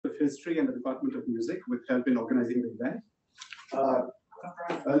History and the Department of Music with help in organizing the event.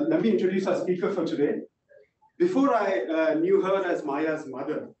 Let me introduce our speaker for today. Before I knew her as Maya's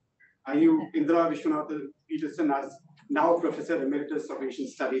mother, I knew Indira Peterson as now Professor Emeritus of Asian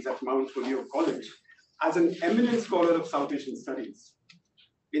Studies at Mount Holyoke College as an eminent scholar of South Asian studies.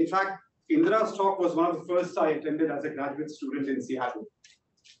 In fact, Indira's talk was one of the first I attended as a graduate student in Seattle.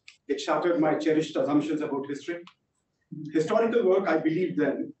 It shattered my cherished assumptions about history. Historical work, I believed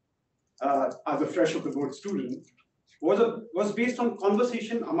then, as a fresh of the board student, was based on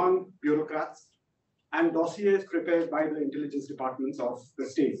conversation among bureaucrats and dossiers prepared by the intelligence departments of the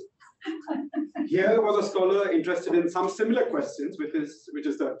state. Here was a scholar interested in some similar questions, which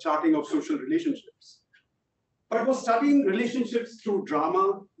is the charting of social relationships, but was studying relationships through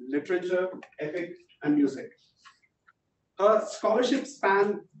drama, literature, epic, and music. Her scholarship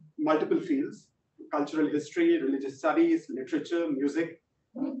spanned multiple fields: cultural history, religious studies, literature, music,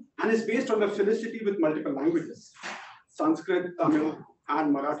 and is based on the felicity with multiple languages: Sanskrit, Tamil,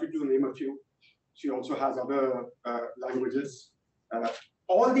 and Marathi, to name a few. She also has other languages.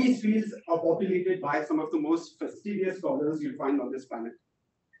 All these fields are populated by some of the most fastidious scholars you'll find on this planet.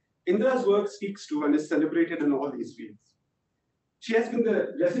 Indira's work speaks to and is celebrated in all these fields. She has been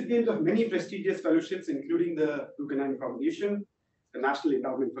the recipient of many prestigious fellowships, including the Guggenheim Foundation, the National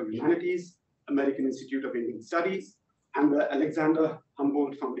Endowment for Humanities, American Institute of Indian Studies, and the Alexander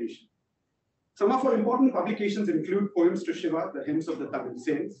Humboldt Foundation. Some of her important publications include Poems to Shiva, the Hymns of the Tamil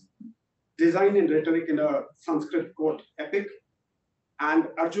Saints, Design and Rhetoric in a Sanskrit Court Epic, and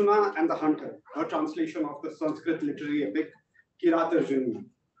Arjuna and the Hunter, a translation of the Sanskrit literary epic Kirat Arjuna.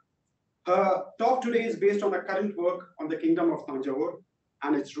 Her talk today is based on a current work on the kingdom of Thanjavur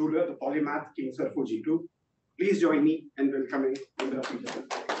and its ruler, the polymath King Sarfoji II. Please join me in welcoming Indira Peterson.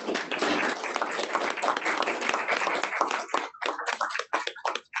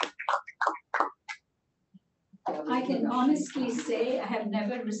 I can honestly say I have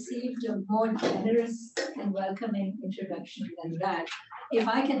never received a more generous and welcoming introduction than that. If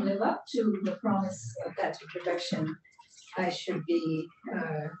I can live up to the promise of that introduction, I should be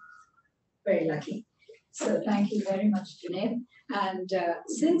very lucky. So thank you very much, Junaid. And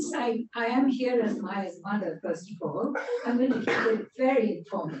since I am here as Maya's mother, first of all, I'm going to keep it very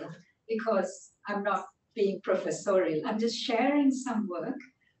informal because I'm not being professorial. I'm just sharing some work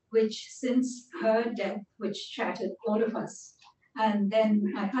which, since her death, which shattered all of us, and then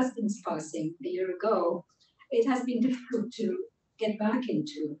my husband's passing a year ago, it has been difficult to get back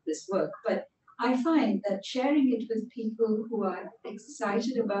into this work. But I find that sharing it with people who are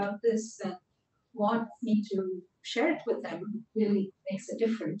excited about this and want me to share it with them really makes a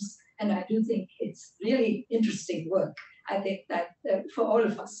difference. And I do think it's really interesting work. I think that for all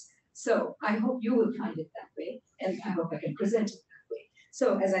of us. So I hope you will find it that way, and I hope I can present it that way.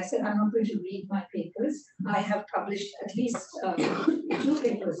 So as I said, I'm not going to read my papers. I have published at least 2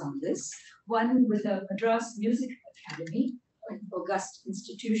 papers on this. One with the Madras Music Academy, an august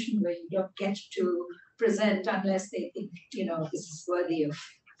institution where you don't get to present unless they think, this is worthy of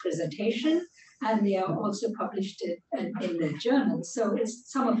presentation. And they are also published in their journals. So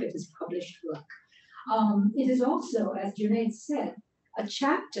some of it is published work. It is also, as Junaid said, a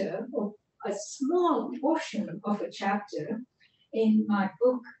chapter, or a small portion of a chapter in my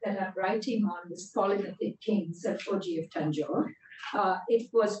book that I'm writing on this polymathic king, Sarfoji of Tanjore. It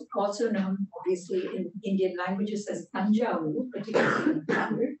was also known, obviously, in Indian languages as Thanjavur, particularly in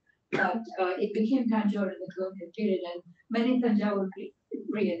Tamil, but it became Tanjore in the colonial period, and many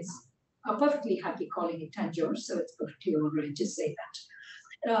Thanjavurians are perfectly happy calling it Tanjore, so it's perfectly all right to say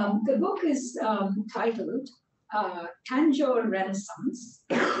that. The book is titled Tanjore Renaissance,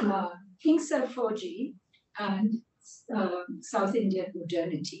 King Sarfoji and South Indian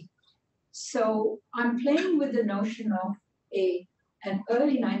Modernity. So I'm playing with the notion of an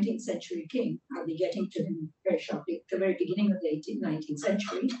early 19th century king. I'll be getting to him very shortly, at the very beginning of the 19th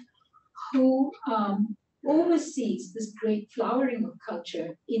century, who oversees this great flowering of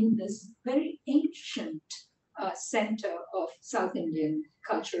culture in this very ancient center of South Indian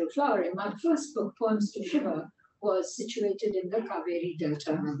cultural flowering. My first book, Poems to Shiva, was situated in the Kaveri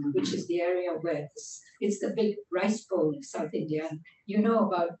Delta, which is the area where it's the big rice bowl of South India.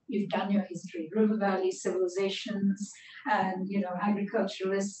 You've done your history, river valley civilizations and,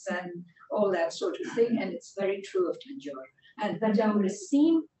 agriculturalists and all that sort of thing. And it's very true of Tanjore. And Thanjavur is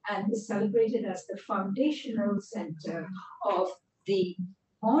seen and is celebrated as the foundational center of the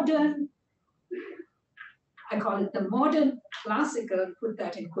modern, I call it the modern classical, put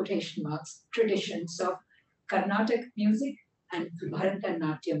that in quotation marks, traditions of Karnatic music and Bharata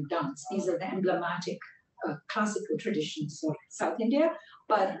Natyam dance. These are the emblematic classical traditions of South India,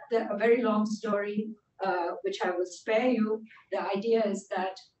 but a very long story, which I will spare you. The idea is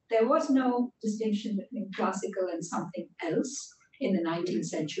that there was no distinction between classical and something else in the 19th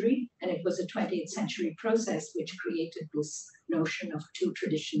century, and it was a 20th century process which created this notion of two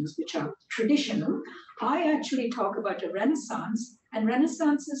traditions which are traditional. I actually talk about a renaissance, and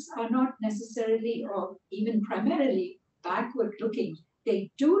renaissances are not necessarily or even primarily backward looking.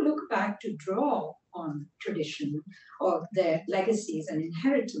 They do look back to draw on tradition or their legacies and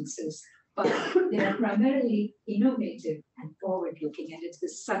inheritances, but they are primarily innovative and forward looking, and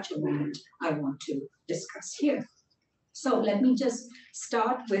it's such a moment I want to discuss here. So let me just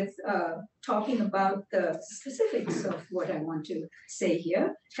start with talking about the specifics of what I want to say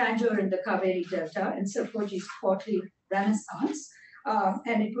here. Tanjore in the Kaveri Delta and Sarfoji's quarterly Renaissance.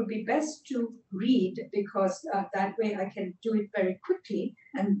 And it would be best to read because that way I can do it very quickly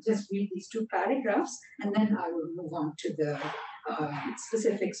and just read these two paragraphs, and then I will move on to the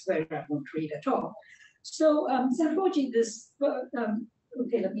specifics where I won't read at all. So Sarfoji,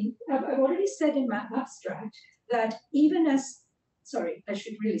 I've already said in my abstract that even as, I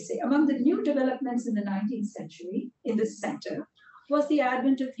should really say, among the new developments in the 19th century in the center was the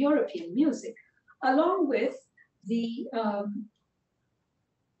advent of European music, along with the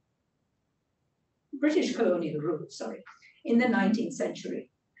British colonial rule, in the 19th century.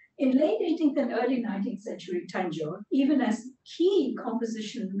 In late 18th and early 19th century Tanjore, even as key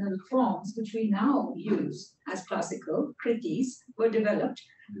compositional forms which we now use as classical, kritis, were developed,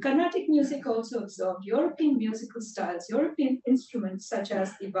 Karnatic music also absorbed European musical styles, European instruments such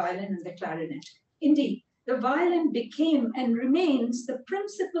as the violin and the clarinet. Indeed, the violin became and remains the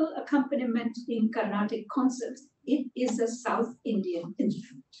principal accompaniment in Carnatic concerts. It is a South Indian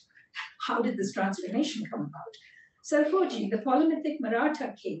instrument. How did this transformation come about? Sarfoji, the polymithic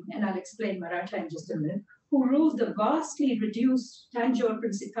Maratha king, and I'll explain Maratha in just a minute, who ruled the vastly reduced Tanjore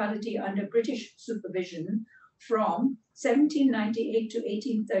Principality under British supervision from 1798 to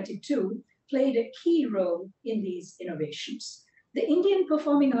 1832, played a key role in these innovations. The Indian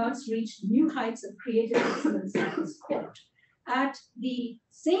performing arts reached new heights of creative excellence at his court. At the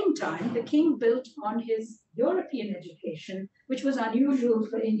same time, the king built on his European education, which was unusual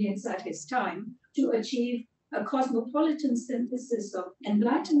for Indians at his time, to achieve a cosmopolitan synthesis of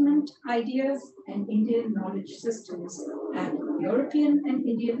Enlightenment ideas and Indian knowledge systems, and European and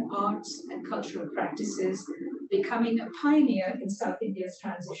Indian arts and cultural practices, becoming a pioneer in South India's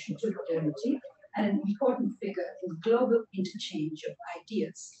transition to modernity and an important figure in global interchange of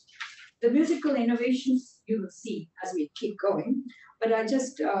ideas. The musical innovations you will see as we keep going, but I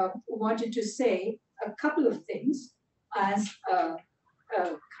just wanted to say a couple of things as a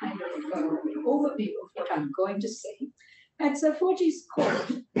kind of overview of what I'm going to say. At Sarfoji's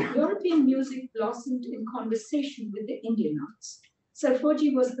court, European music blossomed in conversation with the Indian arts.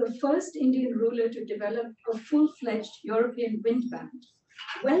 Sarfoji was the first Indian ruler to develop a full-fledged European wind band.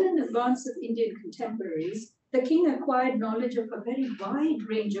 Well in advance of Indian contemporaries, the king acquired knowledge of a very wide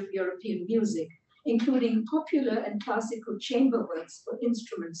range of European music, including popular and classical chamber works for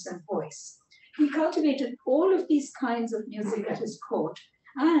instruments and voice. He cultivated all of these kinds of music at his court,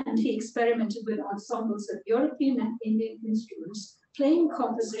 and he experimented with ensembles of European and Indian instruments, playing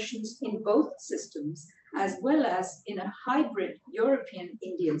compositions in both systems, as well as in a hybrid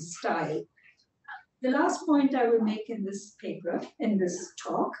European-Indian style. The last point I will make in this paper, in this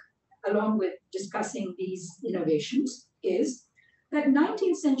talk, along with discussing these innovations, is that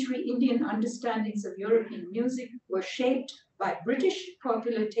 19th century Indian understandings of European music were shaped by British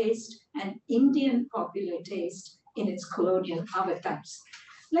popular taste and Indian popular taste in its colonial avatars.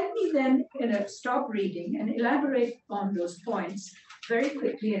 Let me then stop reading and elaborate on those points very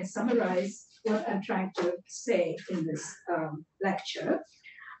quickly and summarize what I'm trying to say in this lecture.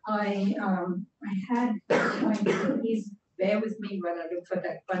 I had points, please bear with me while I look for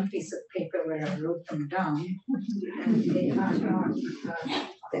that one piece of paper where I wrote them down. And they are not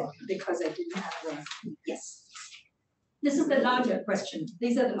there because I didn't have yes. This is the larger question.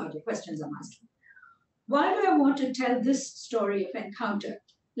 These are the larger questions I'm asking. Why do I want to tell this story of encounter?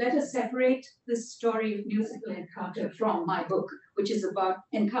 Let us separate this story of musical encounter from my book, which is about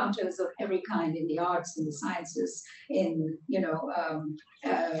encounters of every kind in the arts, in the sciences, in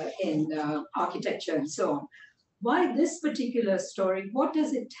architecture and so on. Why this particular story? What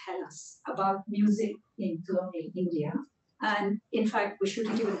does it tell us about music in colonial India? And in fact, we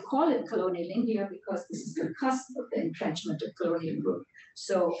shouldn't even call it colonial India because this is the cusp of the entrenchment of colonial rule.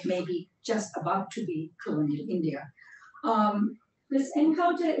 So maybe just about to be colonial India. This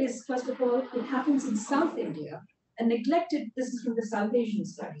encounter is, first of all, it happens in South India, and neglected, this is from the South Asian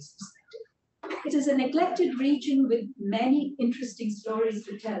studies perspective. It is a neglected region with many interesting stories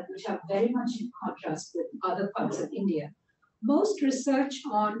to tell, which are very much in contrast with other parts of India. Most research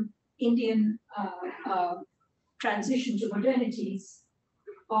on Indian transition to modernities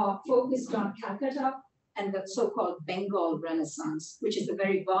are focused on Calcutta and the so-called Bengal Renaissance, which is a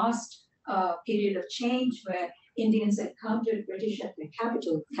very vast period of change where Indians encountered British at their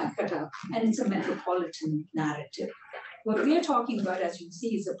capital, Calcutta, and it's a metropolitan narrative. What we are talking about, as you see,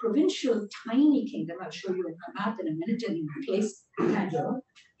 is a provincial tiny kingdom. I'll show you in my map in a minute, and in place Tanjore,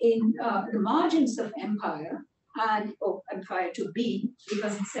 in the margins of empire, and empire to be,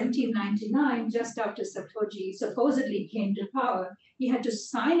 because in 1799, just after Sarkozy supposedly came to power, he had to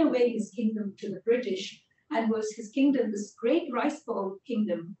sign away his kingdom to the British, and was his kingdom, this great rice bowl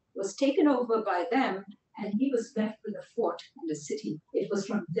kingdom, was taken over by them, and he was left with a fort and a city. It was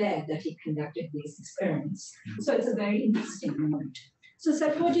from there that he conducted these experiments. So it's a very interesting moment. So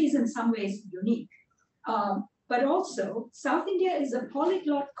Sarkozy is in some ways unique. But also, South India is a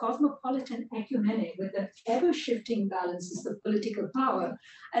polyglot, cosmopolitan ecumenic with the ever-shifting balances of political power,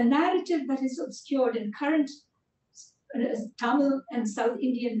 a narrative that is obscured in current Tamil and South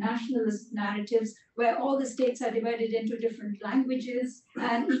Indian nationalist narratives, where all the states are divided into different languages,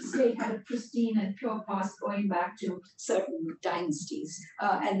 and each state had a pristine and pure past going back to certain dynasties,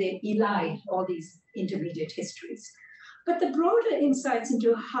 and they elide all these intermediate histories. But the broader insights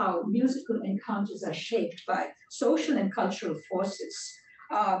into how musical encounters are shaped by social and cultural forces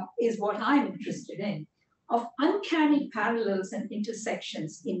is what I'm interested in, of uncanny parallels and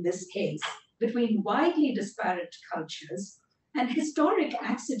intersections in this case between widely disparate cultures and historic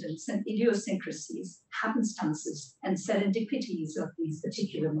accidents and idiosyncrasies, happenstances, and serendipities of these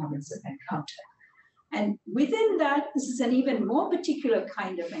particular moments of encounter. And within that, this is an even more particular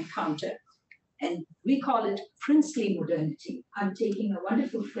kind of encounter, and we call it princely modernity. I'm taking a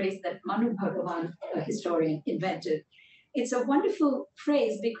wonderful phrase that Manu Bhagavan, a historian, invented. It's a wonderful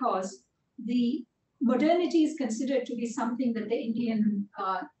phrase because the modernity is considered to be something that the Indian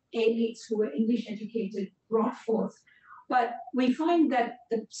elites who were English educated brought forth. But we find that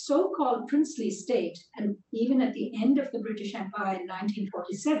the so-called princely state, and even at the end of the British Empire in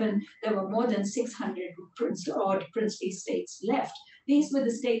 1947, there were more than 600 princely states left. These were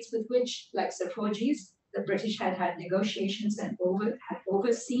the states with which, like Sarkozy's, the British had had negotiations and had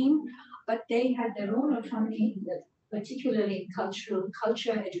overseen, but they had their own autonomy, particularly in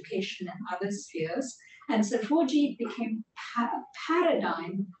culture, education, and other spheres. And Sarkozy became a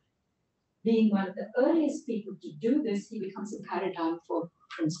paradigm. Being one of the earliest people to do this, he becomes a paradigm for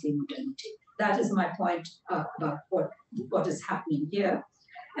princely modernity. That is my point about what is happening here.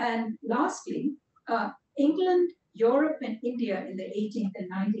 And lastly, England, Europe, and India in the 18th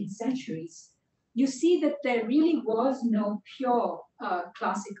and 19th centuries, you see that there really was no pure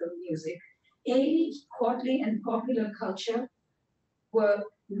classical music. Age, courtly, and popular culture were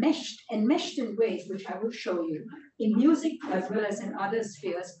enmeshed in ways which I will show you in music as well as in other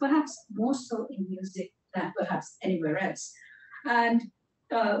spheres, perhaps more so in music than perhaps anywhere else. And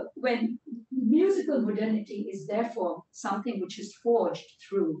when musical modernity is therefore something which is forged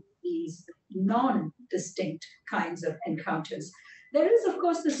through these non-distinct kinds of encounters, there is, of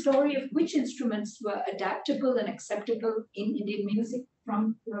course, the story of which instruments were adaptable and acceptable in Indian music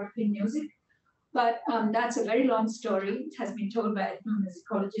from European music. But that's a very long story. It has been told by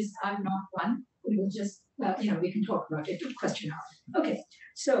ethnomusicologists. I'm not one. We will just, we can talk about it, question out. Okay,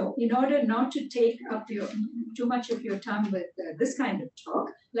 so in order not to take up too much of your time with this kind of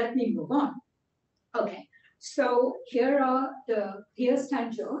talk, let me move on. Okay, so here's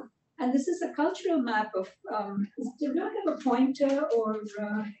Tanjore, and this is a cultural map of, do you have a pointer or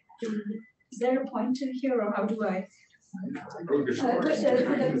is there a pointer here or how do I? The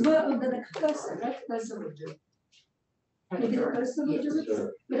cursor, right? Cursor will do. Maybe the cursor will do it,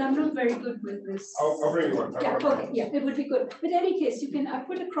 but I'm not very good with this. I'll bring you one. Yeah, okay, yeah, it would be good. But in any case, I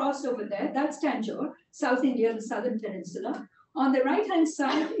put a cross over there. That's Tanjore, South India, the Southern Peninsula. On the right-hand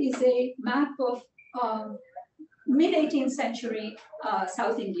side is a map of mid-18th century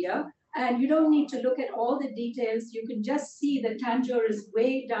South India. And you don't need to look at all the details. You can just see that Tanjore is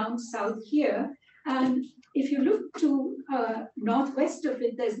way down south here. And if you look to northwest of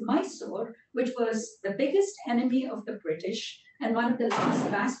it, there's Mysore, which was the biggest enemy of the British and one of the last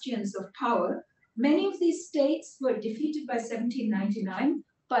bastions of power. Many of these states were defeated by 1799,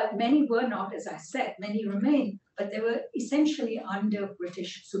 but many were not, as I said, many remain, but they were essentially under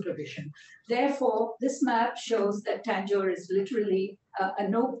British supervision. Therefore, this map shows that Tanjore is literally a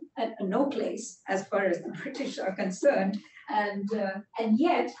no place as far as the British are concerned. And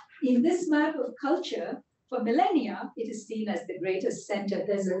yet, in this map of culture, For millennia, it is seen as the greatest center.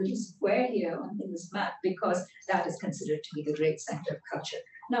 There's a little square here in this map because that is considered to be the great center of culture.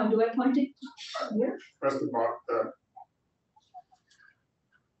 Now, do I point it here? Press the bottom.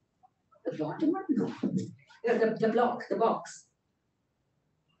 The bottom one? No. The block, the box.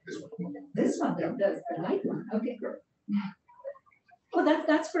 This one, the light one. Okay. Oh,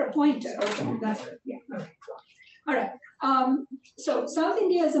 that's for a pointer. Okay, that's good. Yeah. Okay. All right. So South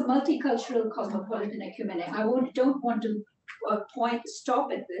India is a multicultural cosmopolitan ecumene. Don't want to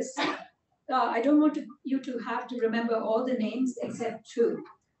stop at this. I don't want you to have to remember all the names except two,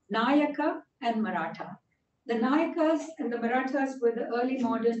 Nayaka and Maratha. The Nayakas and the Marathas were the early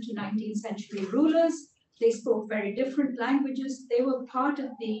modern to 19th century rulers. They spoke very different languages. They were part of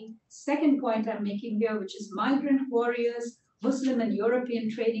the second point I'm making here, which is migrant warriors, Muslim and European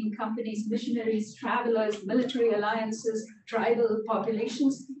trading companies, missionaries, travelers, military alliances, tribal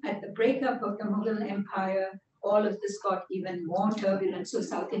populations. At the breakup of the Mughal Empire, all of this got even more turbulent. So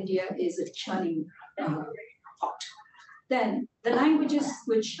South India is a churning pot. Then the languages,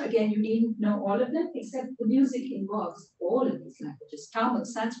 which again, you needn't know all of them, except the music involves all of these languages. Tamil,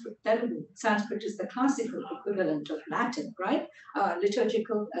 Sanskrit, Telugu. Sanskrit is the classical equivalent of Latin, right?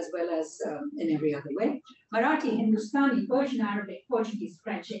 Liturgical as well as in every other way. Marathi, Hindustani, Persian, Arabic, Portuguese,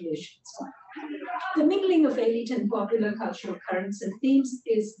 French, English, and so on. The mingling of elite and popular cultural currents and themes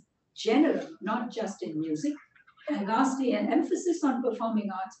is general, not just in music. And lastly, an emphasis on performing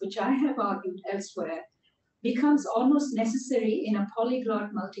arts, which I have argued elsewhere, becomes almost necessary in a polyglot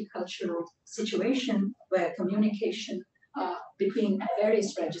multicultural situation where communication between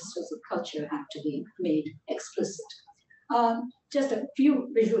various registers of culture have to be made explicit. Just a few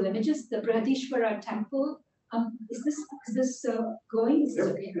visual images. The Brihadishvara temple. Is this going? Is this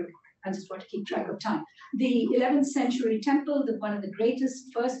okay? I just want to keep track of time. The 11th century temple, one of the greatest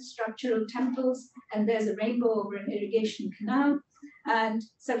first structural temples, and there's a rainbow over an irrigation canal. And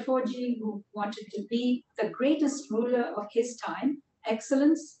Sarforji, who wanted to be the greatest ruler of his time,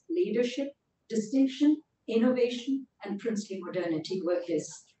 excellence, leadership, distinction, innovation, and princely modernity were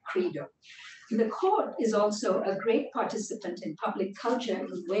his credo. The court is also a great participant in public culture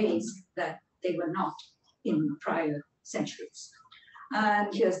in ways that they were not in prior centuries.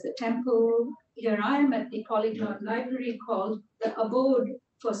 And here's the temple. Here I am at the polyglot library called the Abode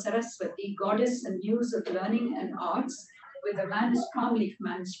for Saraswati, goddess and muse of learning and arts, with the palm leaf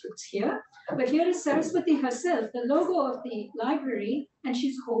manuscripts here. But here is Saraswati herself, the logo of the library, and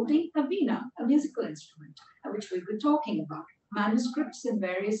she's holding a veena, a musical instrument, which we've been talking about. Manuscripts in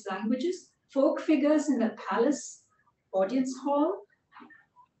various languages, folk figures in the palace audience hall.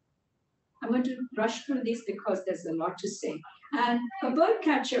 I'm going to rush through these because there's a lot to say. And a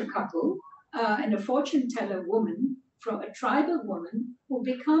birdcatcher couple and a fortune teller woman, from a tribal woman, who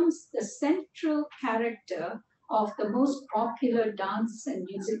becomes the central character of the most popular dance and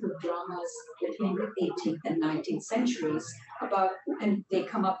musical dramas between the 18th and 19th centuries. And they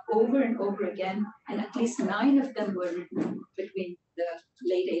come up over and over again, and at least 9 of them were written between the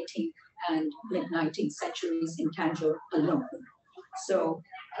late 18th and mid 19th centuries in Tanjore alone. So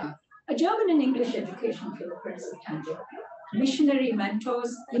a German and English education for the Prince of Tanjore, missionary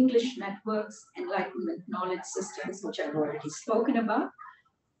mentors, English networks, Enlightenment knowledge systems, which I've already spoken about.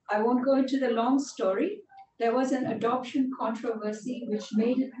 I won't go into the long story. There was an adoption controversy which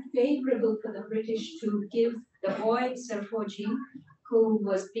made it favorable for the British to give the boy Sarforji, who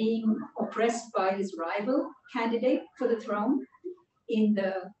was being oppressed by his rival candidate for the throne in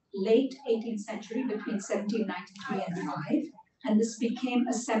the late 18th century, between 1793 and 5. And this became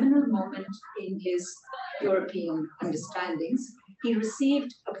a seminal moment in his European understandings. He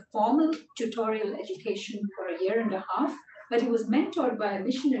received a formal tutorial education for a year and a half, but he was mentored by a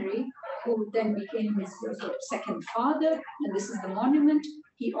missionary who then became his sort of second father, and this is the monument.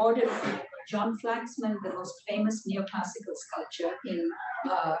 He ordered John Flaxman, the most famous neoclassical sculpture in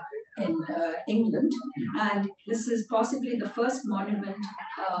England, and this is possibly the first monument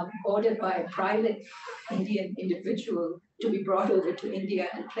ordered by a private Indian individual to be brought over to India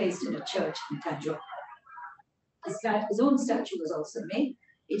and placed in a church in Tanjore. His own statue was also made.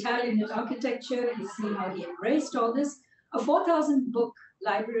 Italian architecture, you see how he embraced all this. A 4,000 book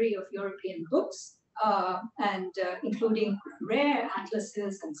library of European books, including rare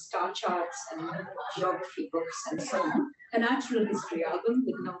atlases and star charts and geography books and so on. A natural history album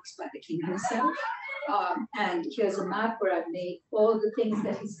with notes by the king himself. And here's a map where I've made all the things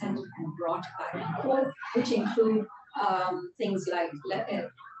that he sent and brought back, which include things like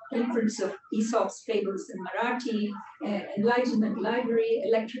imprints of Aesop's fables in Marathi, Enlightenment library,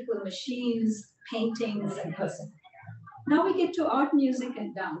 electrical machines, paintings, and person. Now we get to art, music,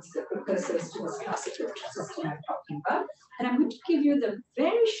 and dance, the precursors to this classical system I'm talking about. And I'm going to give you the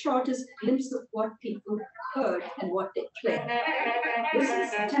very shortest glimpse of what people heard and what they played. This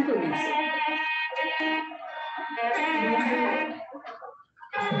is temple music.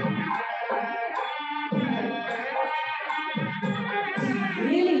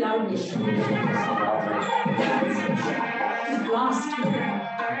 Really loud music. Blast.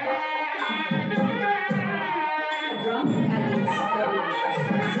 Drum and its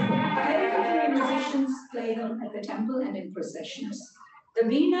musicians play them at the temple and in processions. The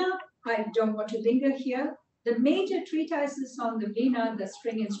veena, I don't want to linger here. The major treatises on the veena, the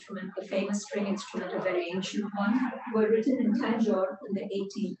string instrument, the famous string instrument, a very ancient one, were written in Tanjore in the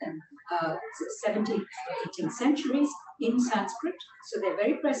 18th and 17th, 18th centuries in Sanskrit. So they're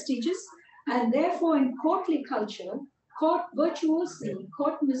very prestigious. And therefore, in courtly culture, court virtuosi,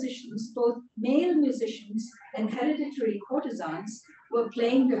 court musicians, both male musicians and hereditary courtesans, were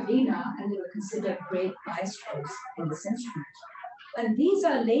playing the veena, and they were considered great maestros in this instrument. And these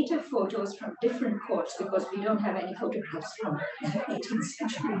are later photos from different courts, because we don't have any photographs from the 18th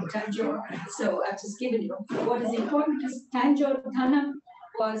century in Tanjore. So I've just given you. What is important is Tanjore Dhanam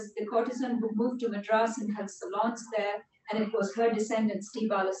was the courtesan who moved to Madras and had salons there. And it was her descendants, T.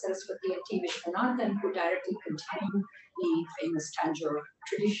 Bala Saraswati and T. Vishwanathan, who directly continued the famous Tanjore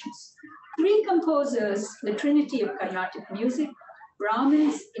traditions. Three composers, the trinity of Carnatic music,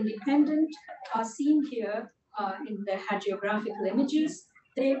 Brahmins, independent, are seen here in the hagiographical images.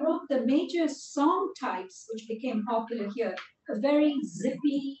 They wrote the major song types, which became popular here, a very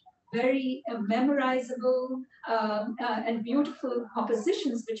zippy, very memorizable and beautiful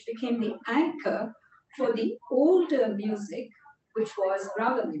compositions, which became the anchor for the older music, which was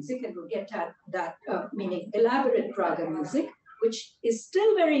raga music, and we'll get at that, meaning elaborate raga music, which is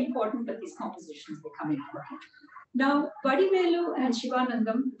still very important, but these compositions become important. Now, Vadivelu and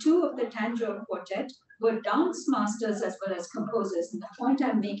Shivanandam, two of the Tanjore quartet, were dance masters as well as composers. And the point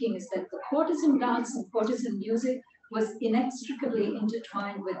I'm making is that the courtesan dance and courtesan music was inextricably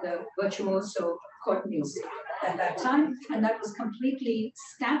intertwined with the virtuoso court music at that time, and that was completely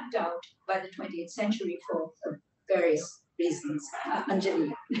stamped out by the 20th century for various reasons.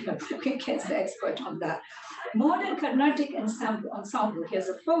 Anjali gets the expert on that. Modern Karnatic ensemble, here's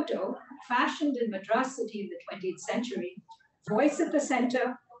a photo, fashioned in Madras city in the 20th century. Voice at the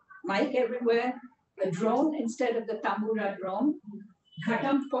center, mic everywhere, a drone instead of the tambura drone,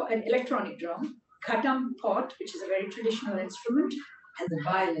 khatam, an electronic drone, khatam pot, which is a very traditional instrument, and the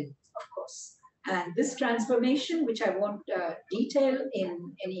violin, of course. And this transformation, which I won't detail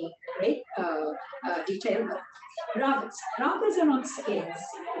in any great detail, ragas. Ragas are on scales.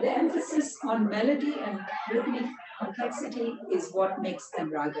 The emphasis on melody and rhythmic complexity is what makes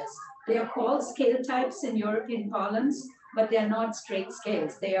them ragas. They are called scale types in European parlance, but they are not straight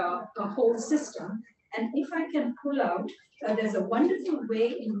scales. They are a whole system. And if I can pull out, there's a wonderful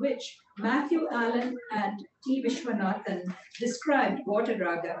way in which Matthew Allen and T. Vishwanathan described what a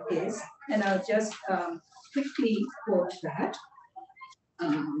raga is, and I'll just quickly quote that.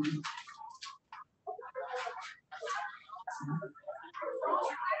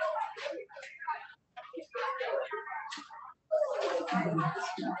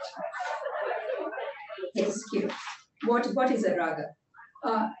 Excuse. What is a raga?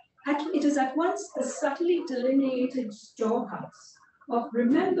 It is at once a subtly delineated storehouse of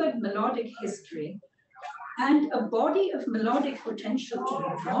remembered melodic history and a body of melodic potential to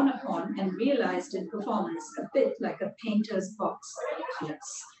be drawn upon and realized in performance, a bit like a painter's box of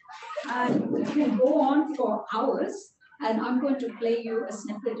colors. And we can go on for hours, and I'm going to play you a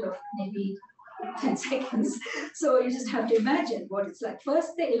snippet of maybe 10 seconds. So you just have to imagine what it's like.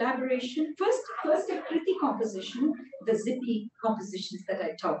 First, the elaboration, first a pretty composition, the zippy compositions that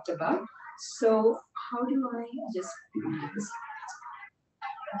I talked about. So how do I just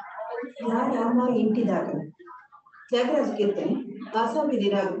Rama inti daga. Ragas kirtan, asa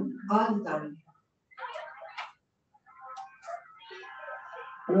vidiraga, bhagan.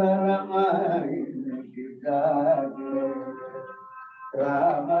 Rama inti daga,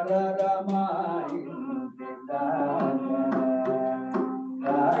 Rama Rama inti daga,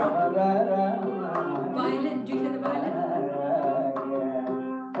 Rama Rama. Violin, do you hear the violin?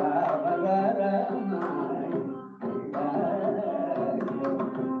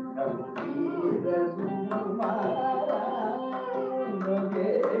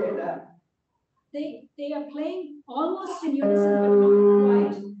 They are playing almost in unison, but not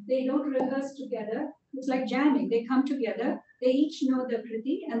quite. They don't rehearse together. It's like jamming. They come together. They each know the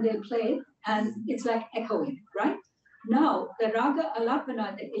kriti and they'll play, and it's like echoing, right? Now, the raga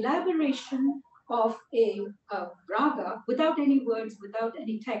alapana, the elaboration of a raga without any words, without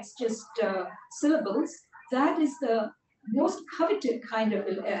any text, just syllables, that is the most coveted kind of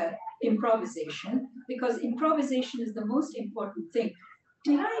improvisation, because improvisation is the most important thing.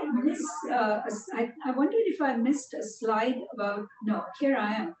 Did I miss, I wondered if I missed a slide about, no, here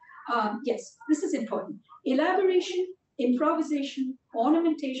I am. Yes, this is important. Elaboration, improvisation,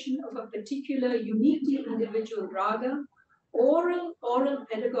 ornamentation of a particular uniquely individual raga, oral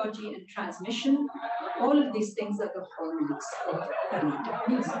pedagogy and transmission, all of these things are the hallmarks of Karnataka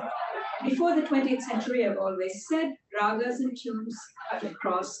music. Before the 20th century, I've always said, ragas and tunes cut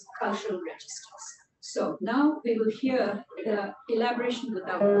across cultural registers. So now we will hear the elaboration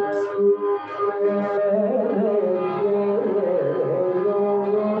without words.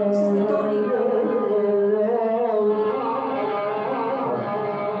 This is the Dori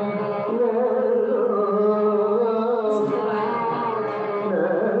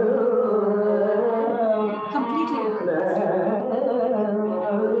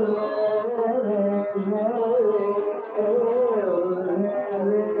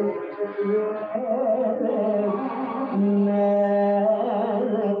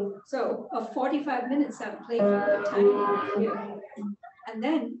So, of 45 minutes I've played from the time here. And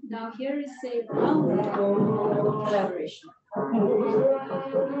then, now here is a round collaboration.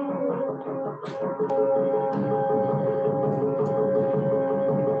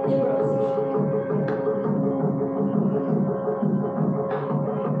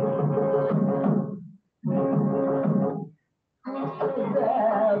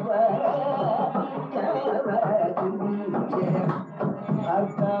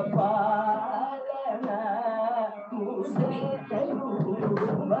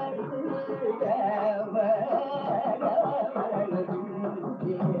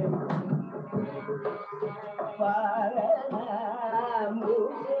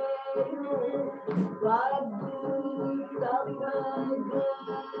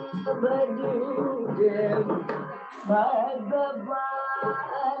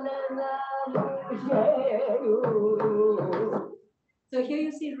 So here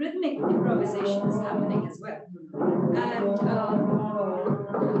you see rhythmic improvisation is happening as well.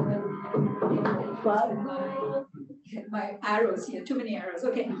 And my arrows here, too many arrows.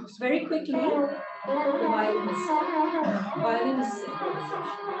 Okay, very quickly, the violinist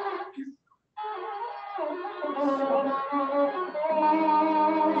improvisation.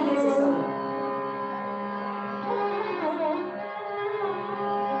 Here's a song.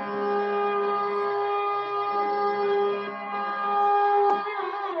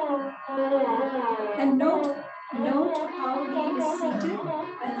 And note how he is seated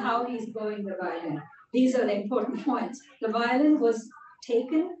and how he's blowing the violin. These are the important points. The violin was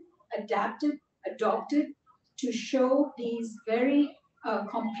taken, adapted, adopted to show these very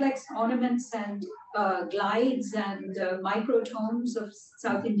complex ornaments and glides and microtones of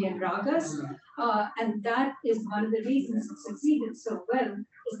South Indian ragas. And that is one of the reasons it succeeded so well,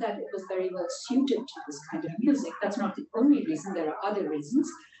 is that it was very well suited to this kind of music. That's not the only reason, there are other reasons.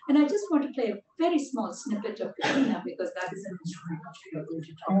 And I just want to play a very small snippet of the veena, because that is an instrument which we are going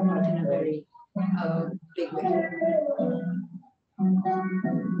to talk about in a very big way.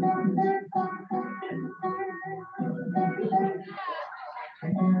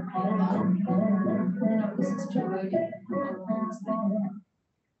 No, this is too early. Okay.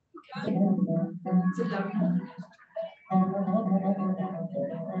 Is it loud enough?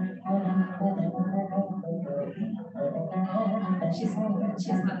 She's one of the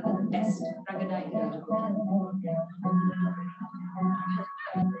best raga.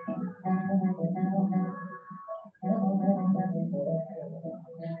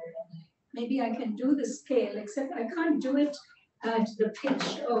 Maybe I can do the scale, except I can't do it at the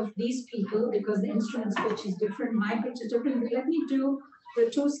pitch of these people because the instrument's pitch is different, my pitch is different. Let me do the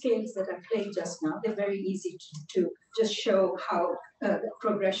two scales that I played just now. They're very easy to just show how the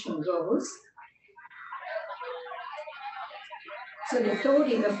progression goes. So the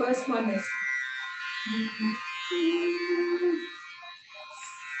Tori, the first one is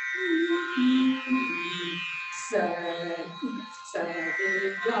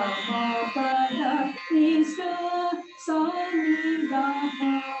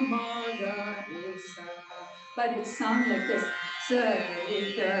but it sounds like this. So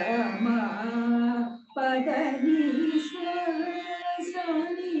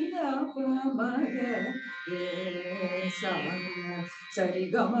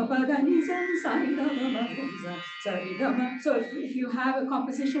if you have a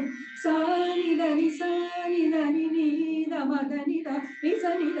composition,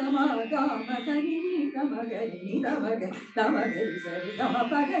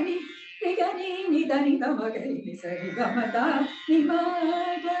 Rigani ni dani damagari ni sari gamata ni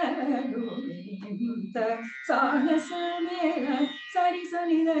mada ta sana samera sari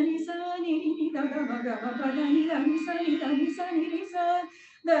sani dani sani ni da damagama padani dani sani ni sa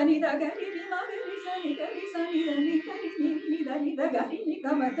dani da gari ni magari sani dani gari ni dani da gari ni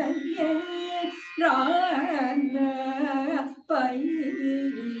gamata ye rana pai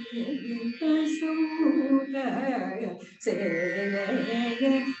kasuga se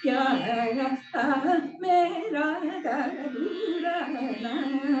ya mera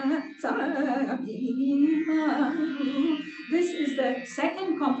durana sabima. This is the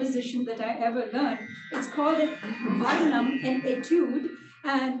second composition that I ever learned. It's called a Varnam, an etude,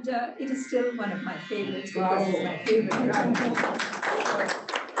 and it is still one of my favorites because it's my favorite raga.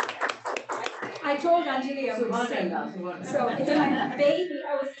 I told Anjali I would sing. So it's my baby.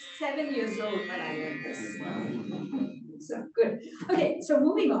 I was 7 years old when I learned this. So good. Okay, so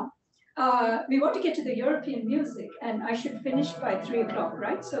moving on. We want to get to the European music, and I should finish by 3 o'clock,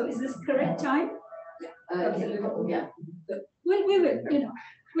 right? So is this correct time? Okay. Yeah. Good. Well, we will,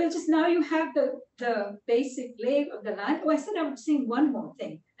 we'll just, now you have the basic lay of the land. Oh, I said I would sing one more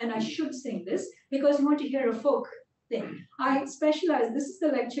thing, and I should sing this because you want to hear a folk thing. I specialize, this is the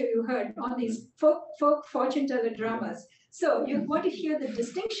lecture you heard on these folk fortune teller dramas. So you want to hear the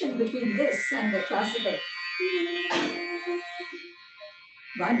distinction between this and the classical.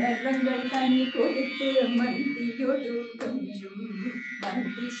 Vanarangatani kodittu mandiyodu kanju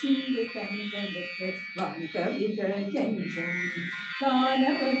mandi sindu kanjanattu vankavigal kanjum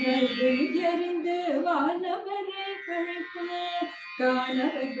kanavagal veliyarinde vanavare kalpa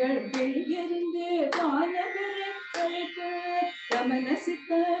kanavagal veliyarinde vanavare kalpa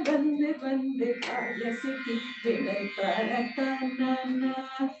ramanasita vande vande kayasiti vilai paratanana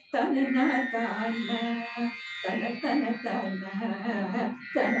tanana tana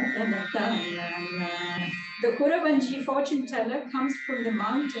The Kuravanji fortune teller comes from the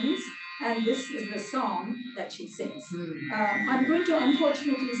mountains, and this is the song that she sings. I'm going to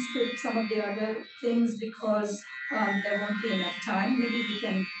unfortunately skip some of the other things because there won't be enough time. Maybe we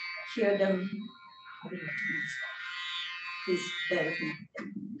can hear them. Please bear with me.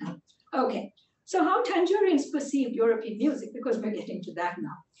 Okay, so how Tanjoreans perceive European music, because we're getting to that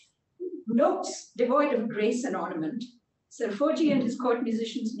now. Notes devoid of grace and ornament. Serfoji and his court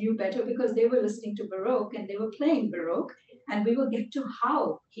musicians knew better because they were listening to Baroque and they were playing Baroque, and we will get to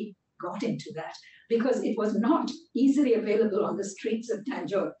how he got into that because it was not easily available on the streets of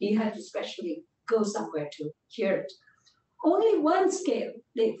Tanjore. He had to specially go somewhere to hear it. Only one scale,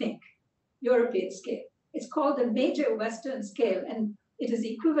 they think, European scale. It's called the major Western scale, and it is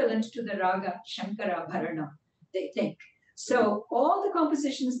equivalent to the raga Shankara Bharana, they think. So all the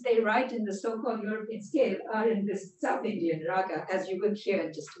compositions they write in the so-called European scale are in this South Indian raga, as you will hear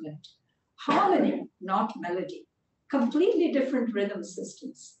in just a minute. Harmony, not melody. Completely different rhythm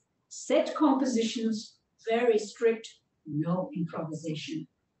systems. Set compositions, very strict, no improvisation.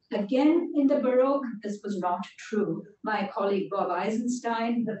 Again, in the Baroque, this was not true. My colleague Bob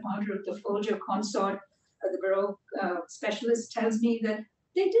Eisenstein, the founder of the Folger consort, the Baroque specialist, tells me that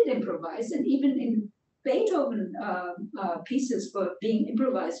they did improvise, and even in Beethoven pieces were being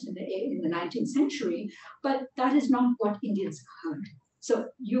improvised in the 19th century, but that is not what Indians heard.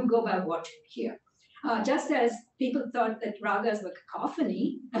 So you go by what you hear. Just as people thought that ragas were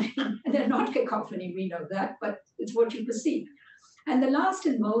cacophony, they're not cacophony, we know that, but it's what you perceive. And the last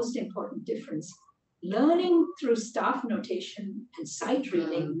and most important difference, learning through staff notation and sight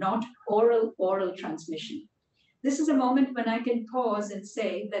reading, not oral transmission. This is a moment when I can pause and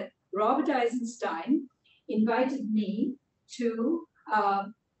say that Robert Eisenstein invited me to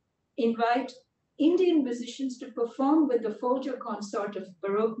invite Indian musicians to perform with the Folger consort of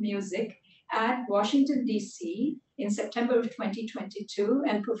Baroque music at Washington, D.C. in September of 2022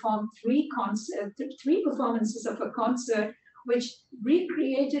 and perform three performances of a concert which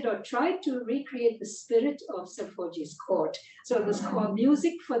recreated or tried to recreate the spirit of Serfoji's court. So it was called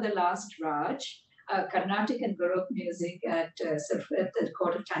Music for the Last Raj, Karnatic and Baroque music at the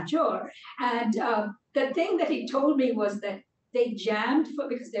court of Tanjore. And the thing that he told me was that they jammed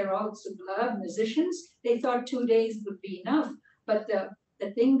because they're all superb musicians. They thought 2 days would be enough. But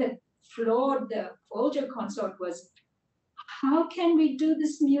the thing that floored the Folger consort was, how can we do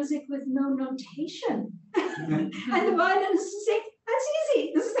this music with no notation? And the violinists say, that's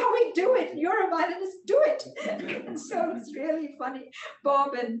easy. This is how we do it. You're a violinist, do it. And so it's really funny.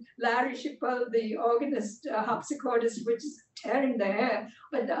 Bob and Larry Schiphol, the organist, harpsichordist, were just tearing their hair.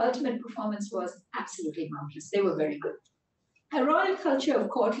 But the ultimate performance was absolutely marvelous. They were very good. A royal culture of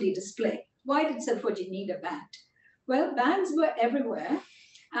courtly display. Why did Serfoji need a band? Well, bands were everywhere.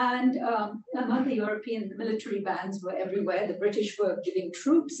 And among the European military bands were everywhere. The British were giving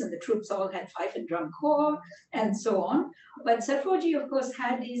troops, and the troops all had fife and drum corps, and so on. But Sarfoji, of course,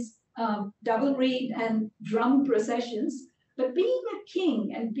 had these double reed and drum processions. But being a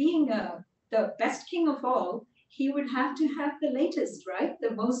king and being the best king of all, he would have to have the latest, right?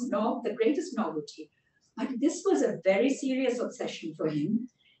 The greatest novelty. But this was a very serious obsession for him.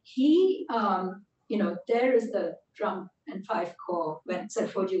 He, there is the drum and fife corps when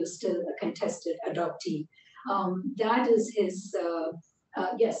Sarfoji was still a contested adoptee. That is his,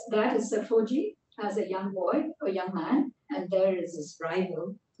 that is Sarfoji as a young boy or young man, and there is his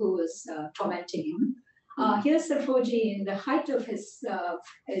rival who was tormenting him. Here's Sarfoji in the height of his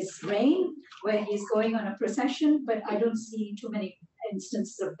reign, where he's going on a procession, but I don't see too many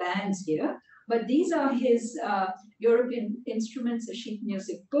instances of bands here. But these are his European instruments, a sheet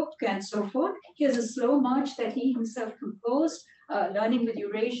music book, and so forth. Here's a slow march that he himself composed, learning with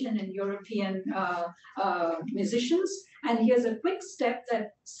Eurasian and European musicians. And here's a quick step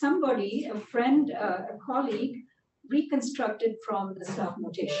that somebody, a friend, a colleague, reconstructed from the Slav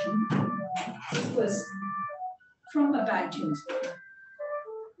notation. This was from a band tune.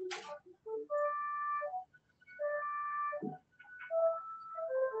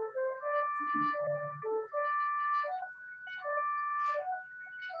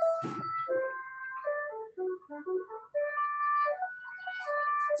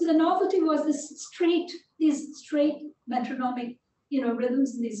 So the novelty was these straight metronomic,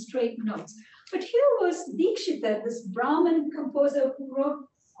 rhythms and these straight notes. But here was Dikshita, this Brahmin composer who wrote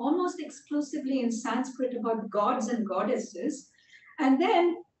almost exclusively in Sanskrit about gods and goddesses. And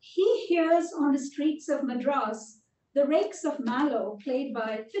then he hears on the streets of Madras the rakes of mallow played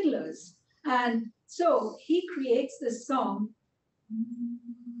by fiddlers. And so he creates this song,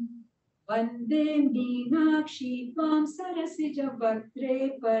 Vande Meenakshi Vam Sarasija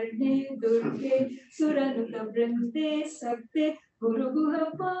Bhaktre Parne Durge Suranuta Brinde Sakte Guru Guha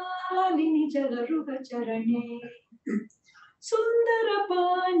Palini Jalaruha Charane Sundara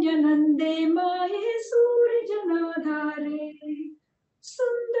Panyanande Maye Suri Janadhare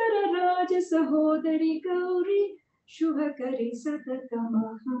Sundara Raja Sahodari Gauri Shubhakari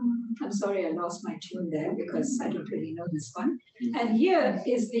Satatamaham. I'm sorry, I lost my tune there because I don't really know this one. And here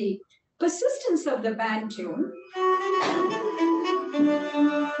is the persistence of the band tune. For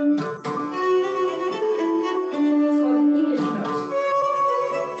English notes,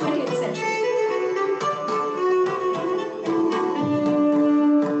 20th century.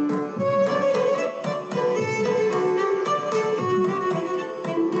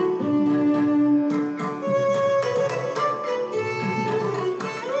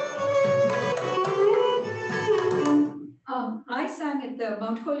 I sang at the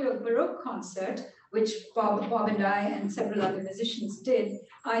Mount Holyoke Baroque concert, which Bob and I and several other musicians did.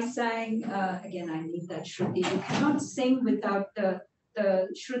 I sang, again, I need that Shruti. You cannot sing without the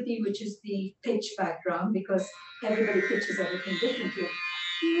Shruti, which is the pitch background, because everybody pitches everything differently.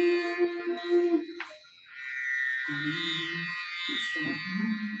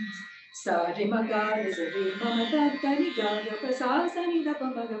 Sa re ma ga re sa re ma ma da da ni ga ga pa sa ni da pa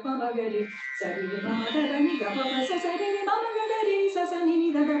ma ga re sa re ma ma da da ni ga pa ma sa re ma ma ga da re sa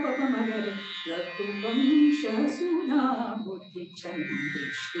ni da pa ma ga re Raghuvamsha Sudha Buddhi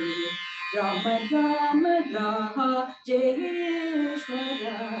Chandrishti Rama Rama Raha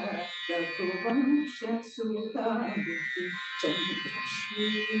Jayeshwara Raghuvamsha Sudha Buddhi Chandrishti.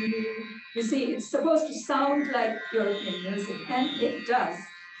 You see, it's supposed to sound like European music, and it does.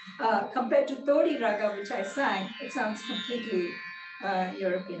 Compared to Todi Raga, which I sang, it sounds completely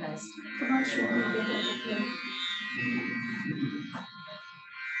Europeanized. Come on, Shruti.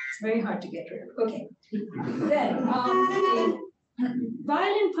 It's very hard to get rid of. Okay. Then, the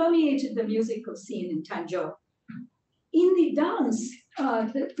violin permeated the musical scene in Tanjore. In the dance,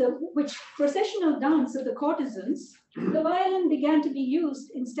 which processional dance of the courtesans, the violin began to be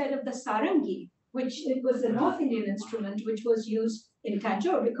used instead of the sarangi, which it was a North Indian instrument which was used in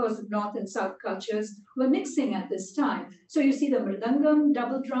Tanjore because the North and South cultures were mixing at this time. So you see the mridangam,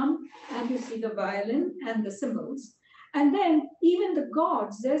 double drum, and you see the violin and the cymbals. And then even the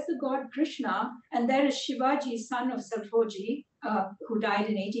gods, there's the god Krishna, and there is Shivaji, son of Sarfoji, who died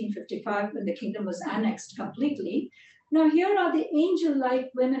in 1855 when the kingdom was annexed completely. Now here are the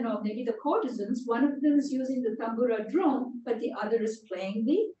angel-like women, or maybe the courtesans. One of them is using the tambura drum, but the other is playing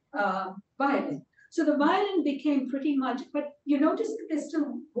the violin. So the violin became pretty much, but you notice that they're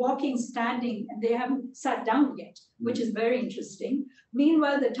still walking, standing, and they haven't sat down yet, which is very interesting.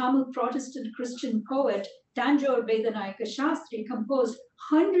 Meanwhile, the Tamil Protestant Christian poet Tanjore Vedanayaka Shastri composed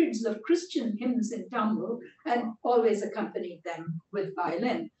hundreds of Christian hymns in Tamil and always accompanied them with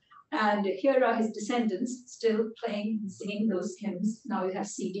violin. And here are his descendants still playing and singing those hymns. Now we have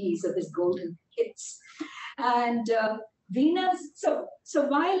CDs of his golden hits. And Veenas, so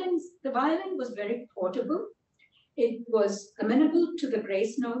violins, the violin was very portable. It was amenable to the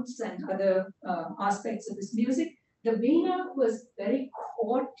grace notes and other aspects of his music. The veena was very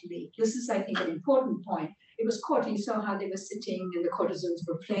courtly. This is, I think, an important point. It was courtly. You saw how they were sitting and the courtesans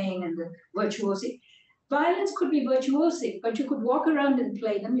were playing and the virtuosic. Violins could be virtuosic, but you could walk around and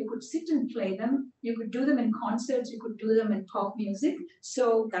play them. You could sit and play them. You could do them in concerts. You could do them in pop music.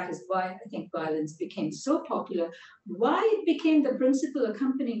 So that is why I think violins became so popular. Why it became the principal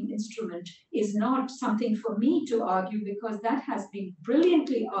accompanying instrument is not something for me to argue, because that has been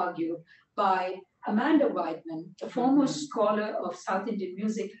brilliantly argued by Amanda Weidman, the foremost scholar of South Indian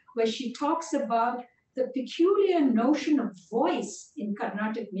music, where she talks about the peculiar notion of voice in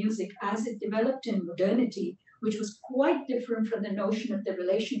Karnatic music as it developed in modernity, which was quite different from the notion of the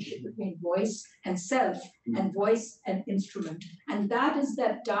relationship between voice and self and voice and instrument. And that is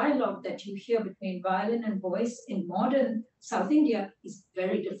that dialogue that you hear between violin and voice in modern South India is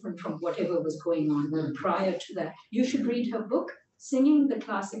very different from whatever was going on prior to that. You should read her book, Singing the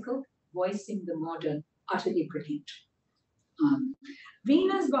Classical, Voicing the Modern, utterly brilliant.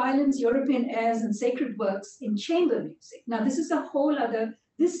 Veenas, violins, European airs, and sacred works in chamber music. Now, this is a whole other,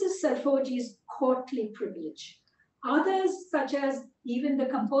 this is Sarfoji's courtly privilege. Others, such as even the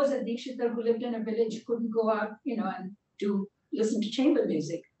composer Dikshithar, who lived in a village, couldn't go out, and listen to chamber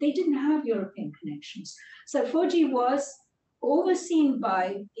music. They didn't have European connections. Sarfoji was overseen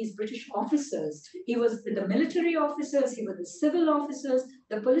by these British officers. He was with the military officers, he was the civil officers,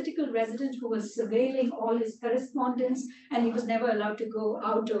 the political resident who was surveilling all his correspondence, and he was never allowed to go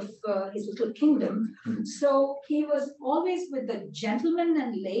out of his little kingdom. So he was always with the gentlemen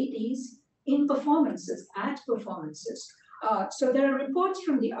and ladies in performances, at performances. So there are reports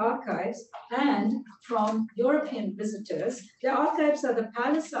from the archives and from European visitors. The archives are the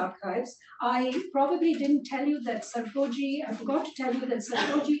palace archives. I probably didn't tell you that Sarfoji, I forgot to tell you that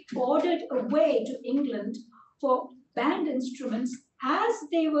Sarfoji ordered away to England for band instruments as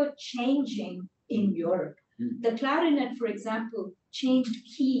they were changing in Europe. The clarinet, for example, changed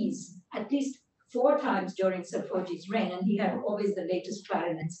keys at least 4 times during Sarfoji's reign, and he had always the latest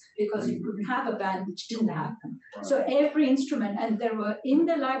clarinets because you couldn't have a band which didn't have them. So every instrument, and there were in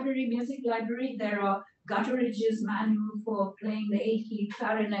the library, music library, there are Gutteridge's manual for playing the 8-key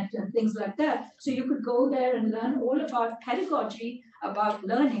clarinet and things like that. So you could go there and learn all about pedagogy, about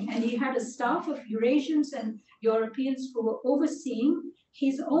learning. And he had a staff of Eurasians and Europeans who were overseeing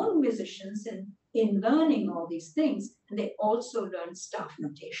his own musicians in learning all these things. And they also learned staff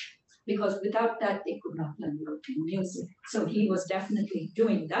notation, because without that, they could not learn European music. So he was definitely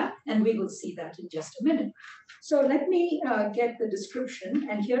doing that, and we will see that in just a minute. So let me get the description,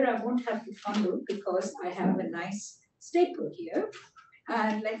 and here I won't have to fumble because I have a nice staple here.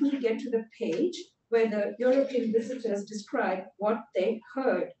 And let me get to the page where the European visitors describe what they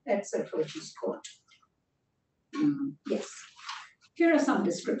heard at Sarfoji's court. Yes, here are some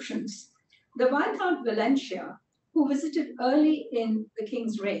descriptions. The Viscount Valencia, who visited early in the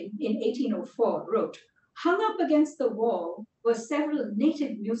king's reign in 1804, wrote, "Hung up against the wall were several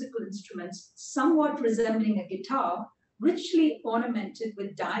native musical instruments, somewhat resembling a guitar, richly ornamented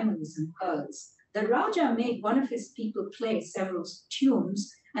with diamonds and pearls. The Raja made one of his people play several tunes,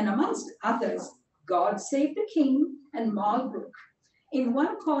 and amongst others, God Save the King and Marlbrook. In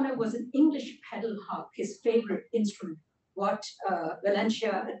one corner was an English pedal harp, his favorite instrument." What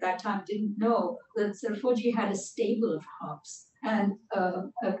Valencia at that time didn't know, that Sarfoji had a stable of harps and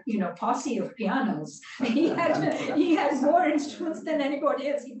a posse of pianos. He had more instruments than anybody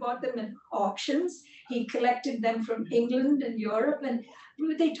else. He bought them in auctions. He collected them from England and Europe. And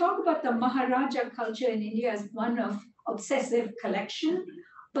they talk about the Maharaja culture in India as one of obsessive collection,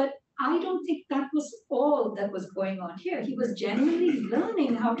 but I don't think that was all that was going on here. He was genuinely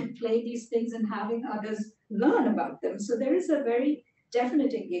learning how to play these things and having others learn about them. So there is a very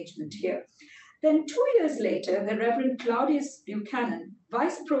definite engagement here. Then 2 years later, the Reverend Claudius Buchanan,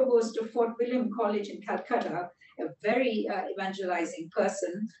 Vice Provost of Fort William College in Calcutta, a very evangelizing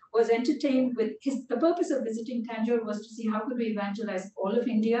person, was entertained with the purpose of visiting Tanjore was to see how could we evangelize all of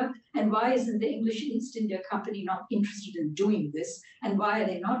India, and why isn't the English East India Company not interested in doing this, and why are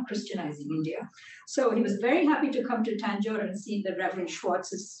they not Christianizing India? So he was very happy to come to Tanjore and see the Reverend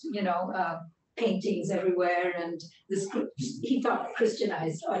Schwartz's, paintings everywhere, and this he thought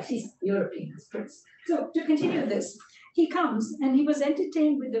Christianized, or at least European. So to continue this, he comes and he was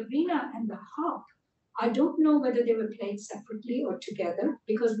entertained with the veena and the harp I don't know whether they were played separately or together,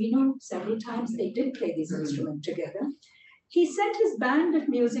 because we know several times they did play these instruments together. He sent his band of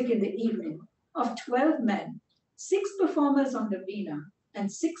music in the evening of 12 men, 6 performers on the veena,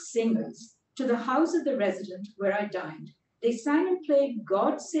 and 6 singers to the house of the resident where I dined. They sang and played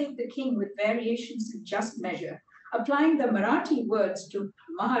God Save the King with variations in just measure, applying the Marathi words to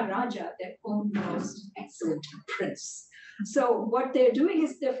Maharaja, their own most excellent prince. So what they're doing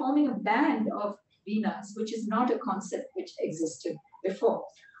is they're forming a band of Veenas, which is not a concept which existed before.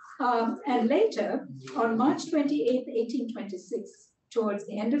 And later, on March 28, 1826, towards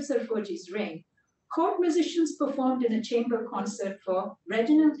the end of Sarfoji's reign, court musicians performed in a chamber concert for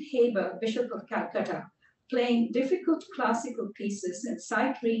Reginald Haber, Bishop of Calcutta, playing difficult classical pieces and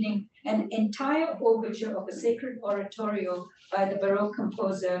sight-reading an entire overture of a sacred oratorio by the Baroque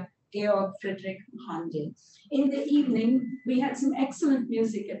composer Georg Friedrich Handel. In the evening, we had some excellent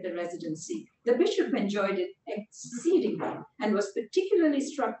music at the residency. The bishop enjoyed it exceedingly and was particularly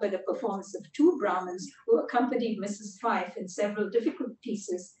struck by the performance of 2 Brahmins who accompanied Mrs. Fife in several difficult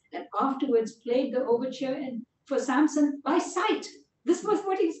pieces and afterwards played the overture for Samson by sight. This was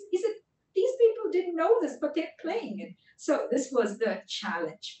what he said. These people didn't know this, but they're playing it. So this was the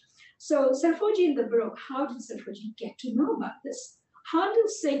challenge. So Sarfoji in the Baroque, how did Sarfoji get to know about this?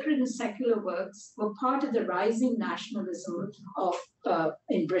 Handel's sacred and secular works were part of the rising nationalism of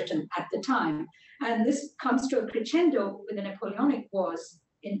in Britain at the time. And this comes to a crescendo with the Napoleonic Wars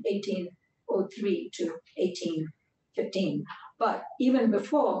in 1803 to 1815. But even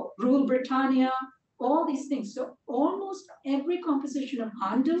before, Rule Britannia, all these things. So almost every composition of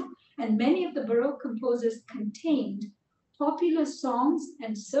Handel and many of the Baroque composers contained popular songs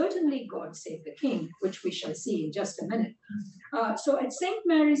and certainly God Save the King, which we shall see in just a minute. So at St.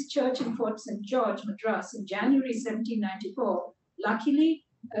 Mary's Church in Fort St. George, Madras, in January 1794, luckily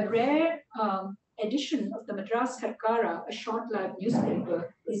a rare edition of the Madras Harkara, a short-lived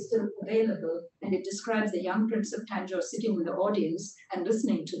newspaper, is still available, and it describes the young Prince of Tanjore sitting in the audience and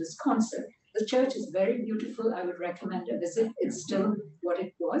listening to this concert. The church is very beautiful. I would recommend a visit. It's still what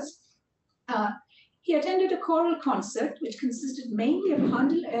it was. He attended a choral concert, which consisted mainly of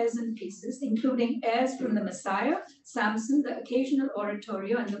Handel airs and pieces, including airs from the Messiah, Samson, the occasional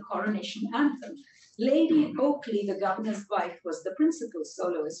oratorio, and the coronation anthem. Lady Oakley, the governor's wife, was the principal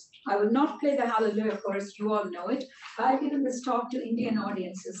soloist. I will not play the Hallelujah chorus, you all know it. I've given this talk to Indian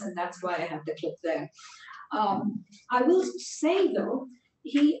audiences, and that's why I have the clip there. I will say, though,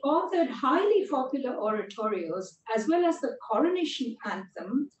 he authored highly popular oratorios, as well as the coronation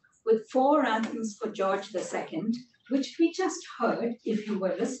anthem, with 4 anthems for George II, which we just heard, if you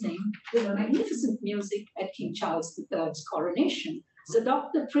were listening, with a magnificent music at King Charles III's coronation.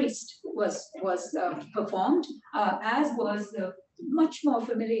 Zadok the Priest was performed, as was the much more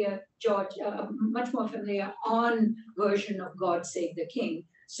familiar on version of God Save the King.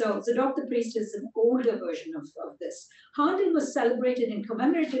 So Zadok the Priest is an older version of this. Handel was celebrated in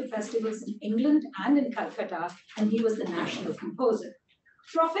commemorative festivals in England and in Calcutta, and he was the national composer.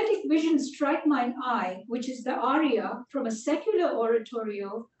 Prophetic visions strike mine eye, which is the aria from a secular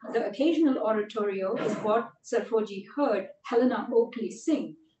oratorio. The occasional oratorio is what Sarfoji heard Helena Oakley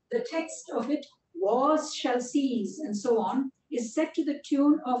sing. The text of it, wars shall cease, and so on, is set to the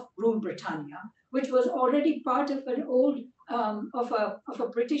tune of Rule Britannia, which was already part of an old, of a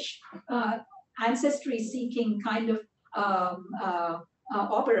British ancestry-seeking kind of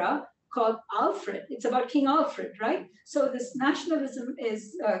opera called Alfred. It's about King Alfred, right? So this nationalism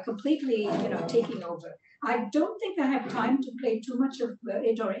is completely, taking over. I don't think I have time to play too much of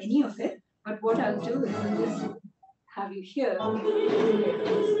it or any of it, but what I'll do is I'll just have you hear.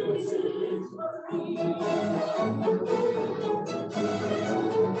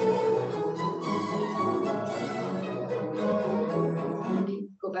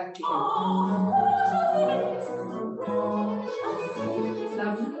 Go back to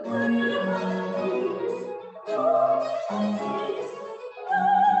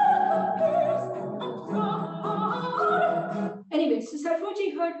Anyway, so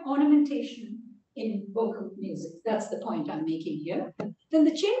Sarfoji heard ornamentation in vocal music. That's the point I'm making here. Then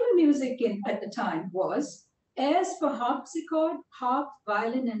the chamber music at the time was airs for harpsichord, harp,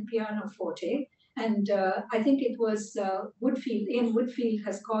 violin, and pianoforte. And I think it was Woodfield. Ian Woodfield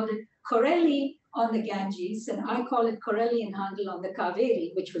has called it Corelli on the Ganges, and I call it Corelli and Handel on the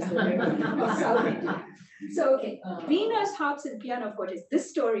Kaveri, which was the river of South India. So, okay, Veenas, harps, and pianofortes. This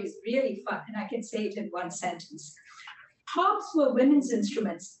story is really fun, and I can say it in one sentence. Harps were women's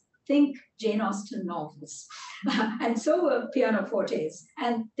instruments think Jane Austen novels. And so were pianofortes.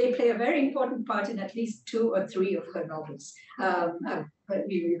 And they play a very important part in at least 2 or 3 of her novels. But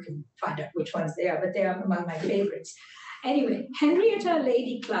you can find out which ones they are, but they are among my favorites. Anyway, Henrietta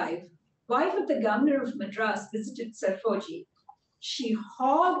Lady Clive, wife of the governor of Madras, visited Sarfoji. She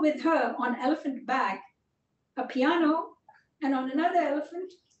hauled with her on elephant back a piano, and on another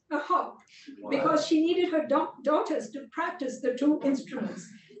elephant, a hop, because she needed her daughters to practice the 2 instruments.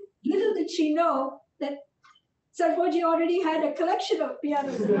 Little did she know that Sarfoji already had a collection of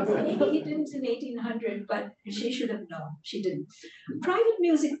pianos. Maybe he didn't in 1800, but she should have known. She didn't. Private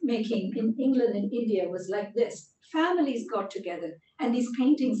music making in England and India was like this. Families got together, and these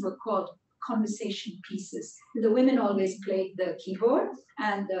paintings were called conversation pieces. The women always played the keyboard,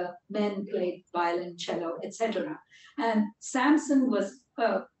 and the men played violin, cello, etc. And Samson was,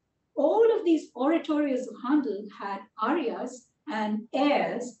 all of these oratorios of Handel had arias and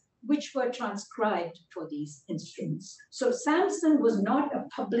airs which were transcribed for these instruments. So Samson was not a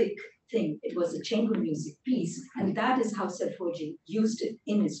public thing. It was a chamber music piece, and that is how Sarfoji used it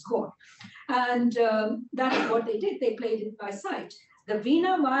in his court. And that's what they did. They played it by sight. The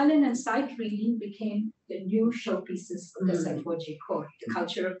veena, violin, and sight reading became the new showpieces of the Sarfoji court, the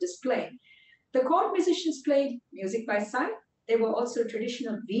culture of display. The court musicians played music by sight. There were also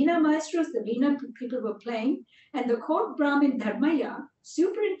traditional veena maestros, the veena people were playing, and the court Brahmin Dharmaya,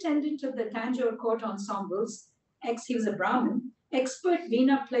 superintendent of the Thanjore court ensembles, he was a Brahmin, expert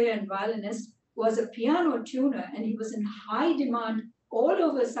veena player and violinist, was a piano tuner, and he was in high demand all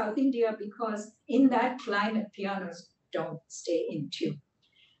over South India because in that climate, pianos don't stay in tune.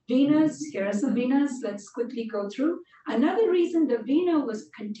 Veenas, here are some veenas, let's quickly go through. Another reason the veena was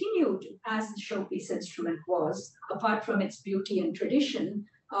continued as the showpiece instrument was, apart from its beauty and tradition,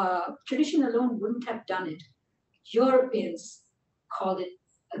 tradition alone wouldn't have done it. Europeans called it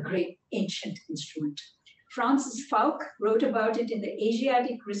a great ancient instrument. Francis Fouque wrote about it in the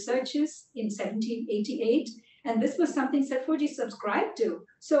Asiatic Researches in 1788, and this was something Sarfoji subscribed to.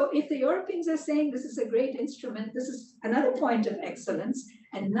 So if the Europeans are saying this is a great instrument, this is another point of excellence,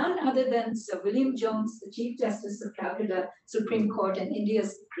 and none other than Sir William Jones, the Chief Justice of Calcutta Supreme Court and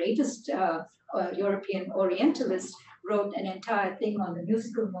India's greatest European Orientalist, wrote an entire thing on the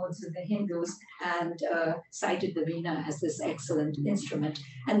musical modes of the Hindus and cited the veena as this excellent instrument.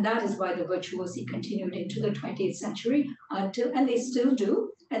 And that is why the virtuosi continued into the 20th century until, and they still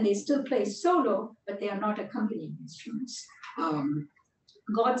do, and they still play solo, but they are not accompanying instruments.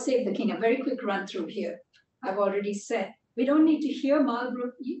 God Save the King, a very quick run through here. I've already said, we don't need to hear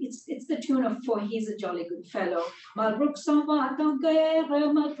Malbrook. It's the tune of For He's a Jolly Good Fellow. Malbrook s'en va en guerre,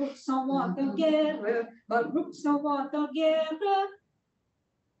 Malbrook s'en va en guerre, Malbrook s'en va en guerre.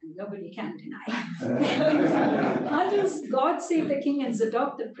 Nobody can deny. Others, God Save the King and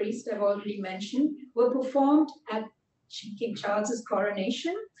Zadok the Priest, I've already mentioned, were performed at King Charles's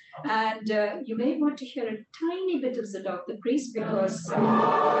coronation. And you may want to hear a tiny bit of Zadok the Priest because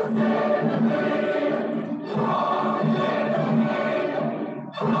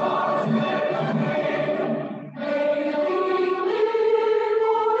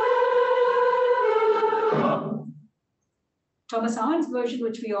Thomas Arndt's version,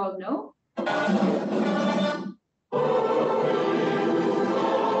 which we all know. And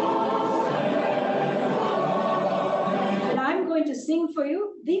I'm going to sing for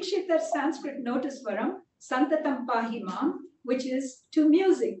you Dikshitar Sanskrit Notisvaram, Santatam Pahi Mam, which is to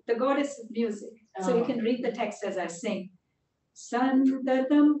music, the goddess of music. So you can read the text as I sing.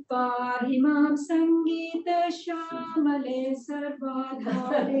 Santatam pahi mam sangita shamale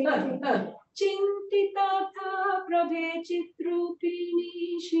sarvadhare chintita tha prabhe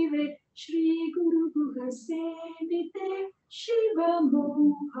chitrupini shive shri guru guha sevite shiva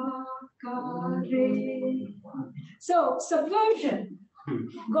mohakare. So subversion.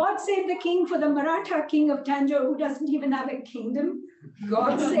 God save the king for the Maratha king of Tanjore who doesn't even have a kingdom.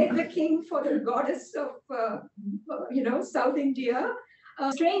 God save the king for the goddess of, South India.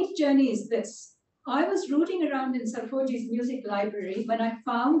 A strange journey is this. I was rooting around in Sarfoji's music library when I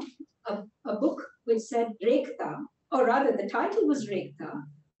found a book which said Rekhta, or rather the title was Rekhta,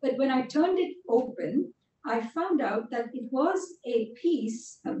 but when I turned it open, I found out that it was a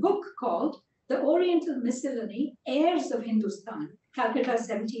book called The Oriental Miscellany, Airs of Hindustan, Calcutta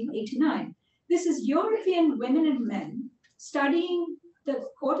 1789. This is European women and men studying the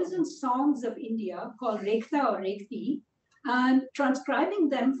courtesan songs of India called Rekhta or Rekhti, and transcribing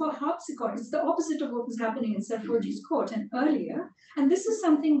them for harpsichord. It's the opposite of what was happening in Sarfoji's court and earlier. And this is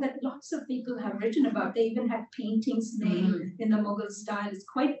something that lots of people have written about. They even had paintings made in the Mughal style. It's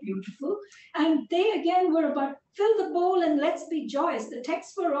quite beautiful. And they again were about fill the bowl and let's be joyous. The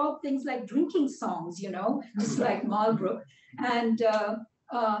texts were all things like drinking songs, you know, just like Marlborough. And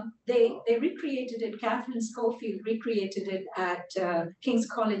they recreated it. Catherine Schofield recreated it at King's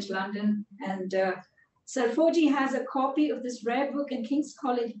College London. And Sarfoji has a copy of this rare book, and King's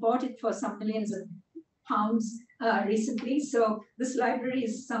College bought it for some millions of pounds recently. So this library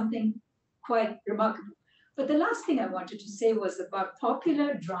is something quite remarkable. But the last thing I wanted to say was about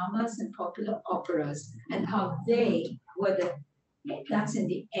popular dramas and popular operas and how they were that's in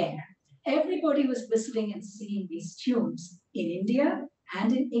the air. Everybody was whistling and singing these tunes in India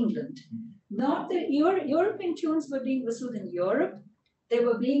and in England. Not the European tunes were being whistled in Europe. They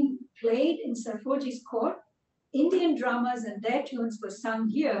were being played in Sarfoji's court. Indian dramas and their tunes were sung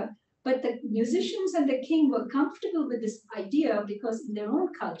here, but the musicians and the king were comfortable with this idea because in their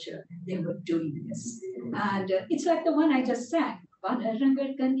own culture, they were doing this. And it's like the one I just sang,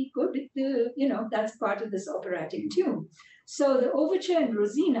 you know, that's part of this operatic tune. So the overture in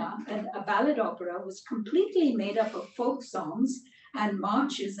Rosina, a ballad opera, was completely made up of folk songs and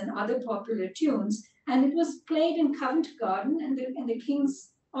marches and other popular tunes. And it was played in Covent Garden and the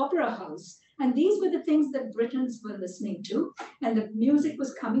King's Opera House. And these were the things that Britons were listening to. And the music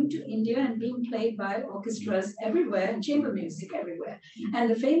was coming to India and being played by orchestras everywhere, chamber music everywhere. And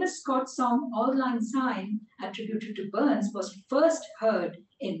the famous Scots song, Auld Lang Syne, attributed to Burns, was first heard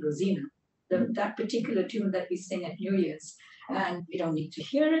in Rosina, that particular tune that we sing at New Year's. And we don't need to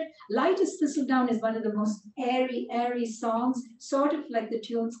hear it. Light as Thistledown is one of the most airy songs, sort of like the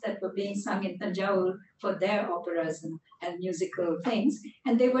tunes that were being sung in Thanjavur for their operas and musical things.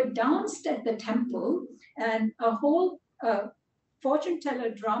 And they were danced at the temple, and a whole fortune teller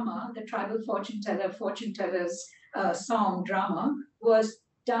drama, the tribal fortune teller's song drama, was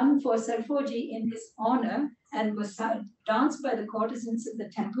done for Sarfoji in his honor and was danced by the courtesans at the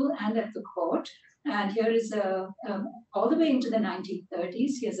temple and at the court. And here is all the way into the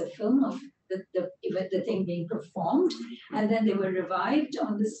 1930s. Here's a film of the thing being performed, and then they were revived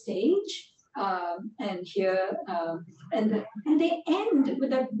on the stage. And here, and they end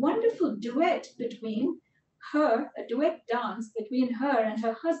with a wonderful duet between her, a duet dance between her and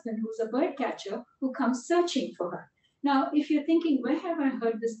her husband, who's a bird catcher, who comes searching for her. Now, if you're thinking, where have I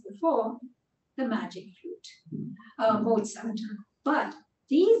heard this before? The Magic Flute, Mozart. But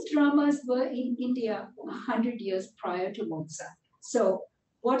these dramas were in India 100 years prior to Mozart. So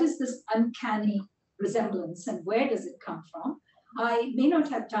what is this uncanny resemblance and where does it come from? I may not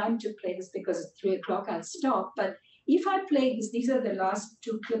have time to play this because it's 3 o'clock, I'll stop. But if I play this, these are the last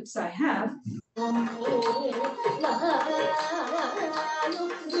 2 clips I have.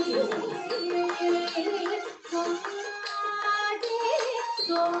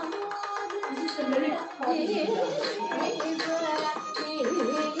 This is the lyric.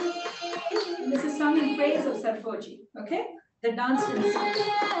 This is sung in praise of Sarfoji, okay? The dance is sung.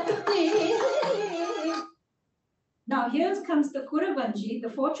 Now here comes the Kuravanji, the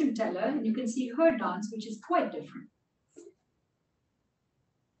fortune teller, and you can see her dance, which is quite different.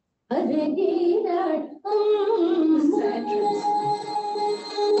 This is the entrance.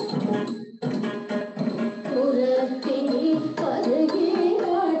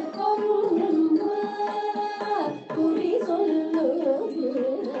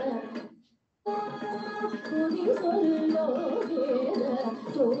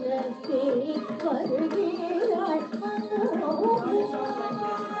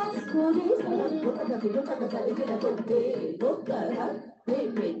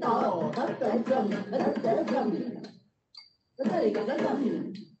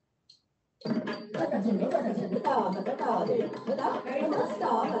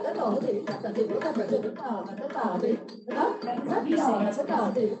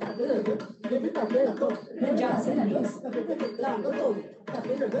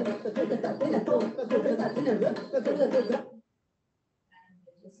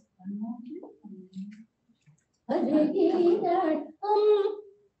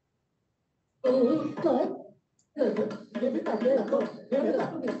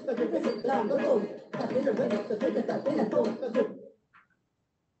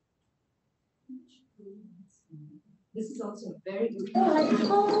 This is also very good.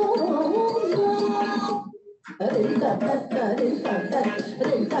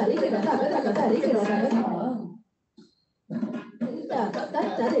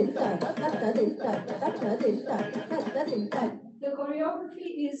 The choreography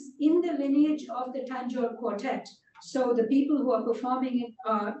is in the lineage of the Tanjore quartet, So the people who are performing it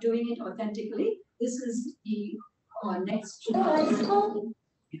are doing it authentically. This is the next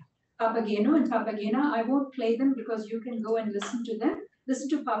Papageno and Papagena. I won't play them because you can go and listen to them. Listen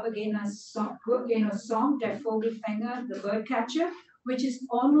to Papagena's song, Der Vogelfänger, the birdcatcher, which is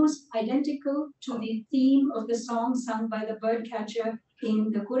almost identical to the theme of the song sung by the birdcatcher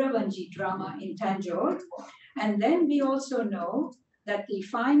in the Kuravanji drama in Tanjore. And then we also know that the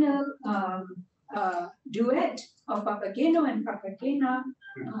final duet of Papageno and Papagena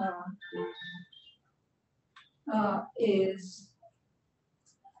is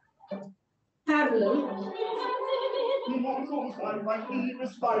parallel.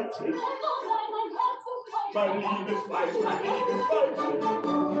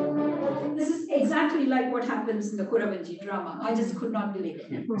 This is exactly like what happens in the Kuravanji drama. I just could not believe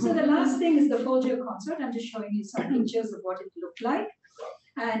it. So the last thing is the Holyoke concert. I'm just showing you some pictures of what it looked like.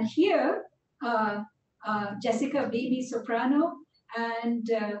 And here, Jessica Bibi soprano and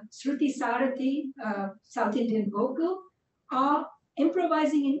Shruti Sarathi, South Indian vocal, are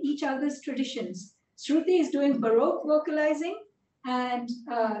improvising in each other's traditions. Shruti is doing Baroque vocalizing, and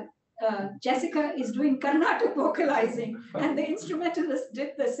Jessica is doing Karnatic vocalizing. And the instrumentalists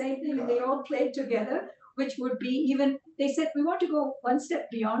did the same thing, and they all played together, which would be even, they said, we want to go one step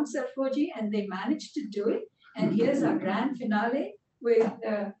beyond Sarfoji, and they managed to do it. And here's our grand finale with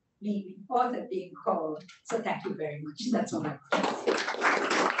the author being called. So thank you very much. That's all I have.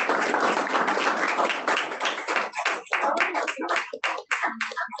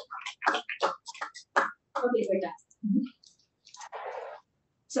 Okay, we're done.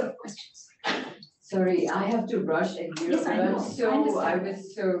 So, questions? Sorry, I have to rush and you. Yes, I know. I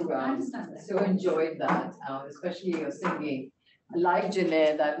was so enjoyed that, especially your singing. Like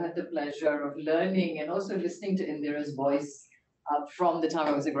Junaid, I've had the pleasure of learning and also listening to Indira's voice from the time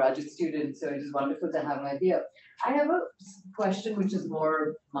I was a graduate student. So it is wonderful to have an idea. I have a question which is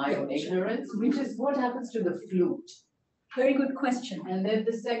more my own ignorance, which is what happens to the flute? Very good question. And then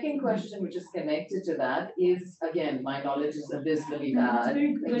the second question, which is connected to that, is again, my knowledge is abysmally bad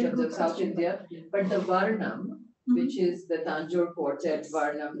in terms of South India, but the Varnam, which is the Tanjore quartet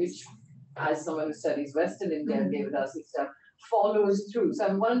Varnam, which, as someone who studies Western India and Devadasi stuff, follows through. So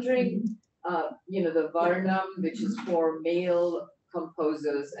I'm wondering, the Varnam, which is for male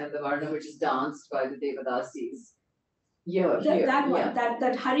composers, and the Varnam, which is danced by the Devadasis.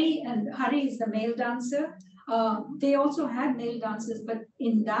 That Hari, and Hari is the male dancer. They also had male dancers, but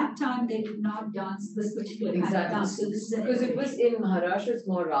in that time they did not dance this particular kind of dance. Because it was in Maharashtra, it's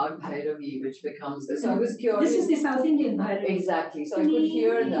more Rag Bhairavi, which becomes this. So I was curious. This is the South Indian Bhairavi. Exactly. So I could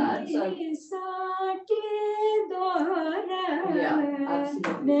hear that. So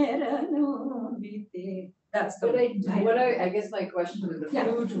absolutely. That's the I guess my question with the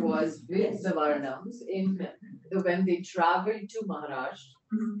flute was with the Varnams when they travel to Maharashtra.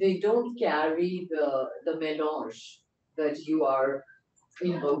 They don't carry the melange that you are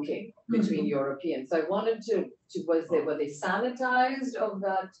invoking between Europeans. So I wanted were they sanitized of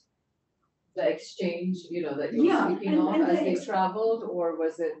that, the exchange, that you were speaking of as they traveled, or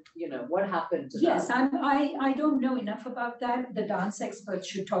was it, what happened to that? Yes, I don't know enough about that. The dance experts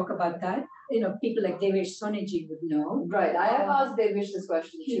should talk about that. People like Devesh Soneji would know. Right, I have asked Devesh this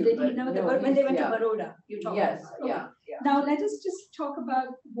question too. Did he know when they went to Baroda? You talked about. Yeah. Now let us just talk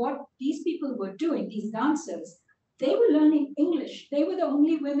about what these people were doing, these dancers. They were learning English. They were the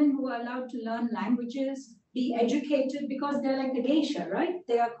only women who were allowed to learn languages, be educated, because they're like the geisha, right?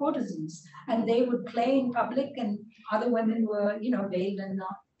 They are courtesans, and they would play in public, and other women were, veiled and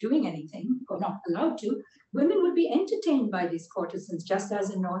not doing anything, or not allowed to. Women would be entertained by these courtesans, just as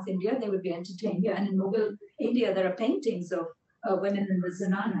in North India, they would be entertained here. And in Mughal India, there are paintings of women in the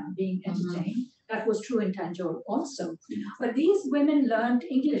Zanana being entertained. That was true in Tanjore also. But these women learned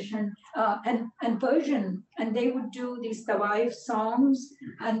English and Persian, and they would do these tawaif songs,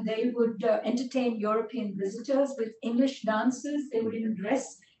 and they would entertain European visitors with English dances. They would even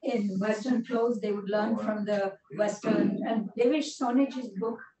dress in Western clothes. They would learn from the Western. And Devesh Soneji's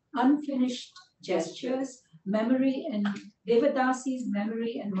book, Unfinished Gestures, Memory and Devadasi's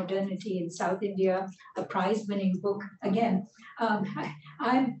Memory and Modernity in South India, a prize-winning book. Again,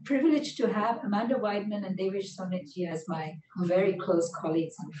 I'm privileged to have Amanda Weidman and Devesh Soneji as my very close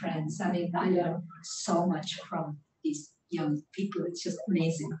colleagues and friends. I mean, I learned so much from these young people. It's just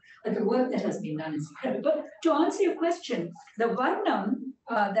amazing. But the work that has been done is incredible. But to answer your question, the Varnam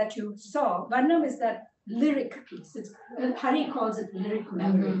that you saw, Varnam is that lyric piece. Hari calls it lyric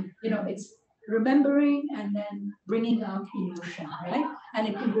memory. It's remembering and then bringing out emotion, right? And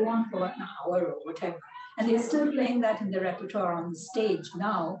it can go on for an hour or whatever. And they're still playing that in the repertoire on the stage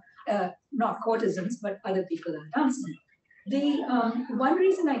now. not courtesans, but other people are dancing. The one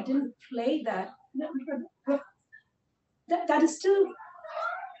reason I didn't play that is still,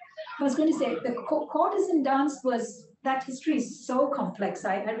 I was going to say, the courtesan dance was, that history is so complex,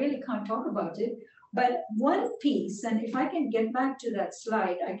 I really can't talk about it. But one piece, and if I can get back to that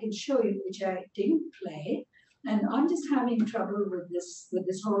slide, I can show you, which I didn't play. And I'm just having trouble with this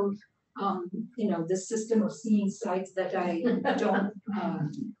whole, this system of seeing slides that I don't,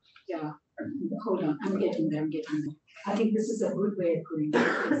 yeah, hold on, I'm getting there. I think this is a good way of doing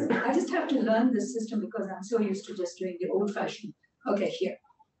it. I just have to learn this system because I'm so used to just doing the old fashioned. Okay, here.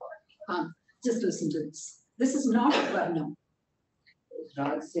 Just listen to this. This is not a varnam.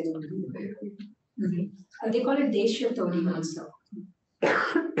 They call it Desha Todi also.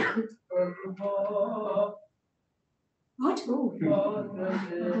 What? Who?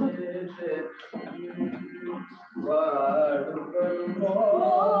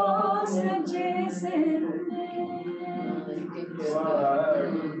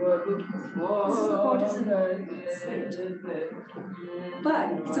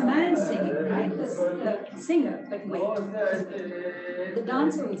 But it's a man singing, right? The singer, but wait. The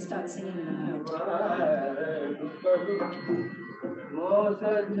dancer will start singing in a minute.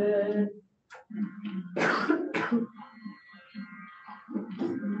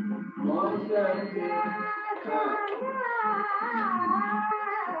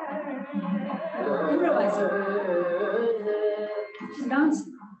 Improvising. She's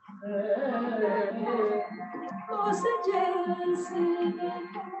dancing.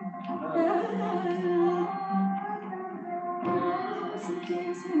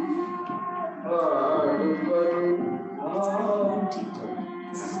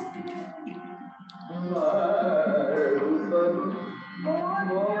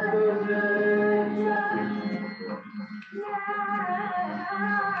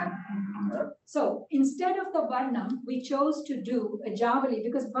 So instead of the varnam, we chose to do a javali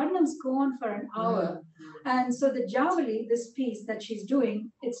because varnams go on for an hour. And so the javali, this piece that she's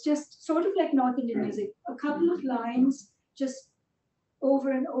doing, it's just sort of like North Indian music, a couple of lines just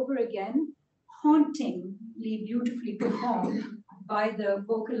over and over again, hauntingly beautifully performed by the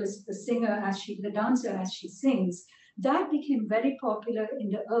vocalist, the singer, the dancer as she sings. That became very popular in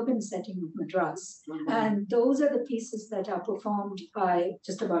the urban setting of Madras. And those are the pieces that are performed by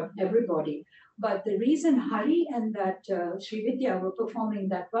just about everybody. But the reason Hari and that Sri Vidya were performing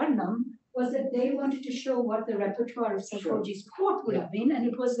that varnam was that they wanted to show what the repertoire of Sarkoji's court would have been, and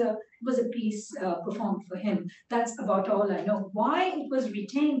it was a piece performed for him. That's about all I know. Why it was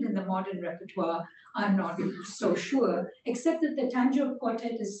retained in the modern repertoire, I'm not so sure, except that the Thanjore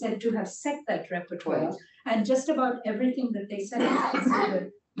Quartet is said to have set that repertoire, and just about everything that they set is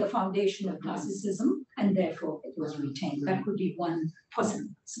considered the foundation of classicism, and therefore it was retained. That could be one possible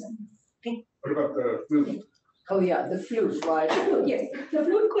answer. Okay. What about the flute? Oh yeah, the flute, right? Yes, the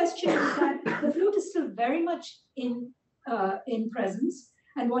flute question is that the flute is still very much in presence.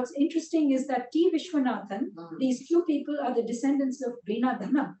 And what's interesting is that T. Vishwanathan, these two people are the descendants of Veena,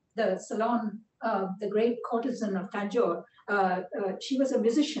 the salon, the great courtesan of Tanjore. She was a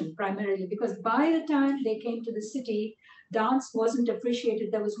musician primarily because by the time they came to the city, dance wasn't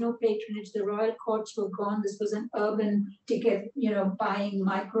appreciated. There was no patronage. The royal courts were gone. This was an urban ticket, buying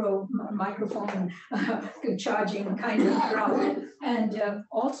microphone, charging kind of crowd. And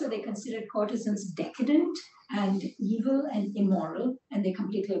also they considered courtesans decadent and evil and immoral, and they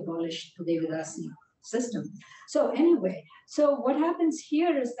completely abolished the Devidasi system. So anyway, so what happens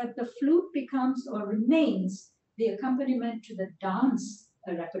here is that the flute becomes or remains the accompaniment to the dance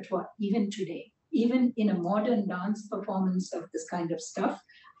repertoire even today. Even in a modern dance performance of this kind of stuff,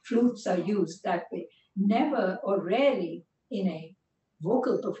 flutes are used that way. Never or rarely in a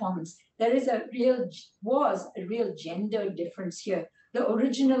vocal performance. There was a real gender difference here. The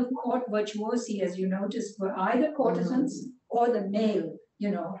original court virtuosi, as you noticed, were either courtesans or the male,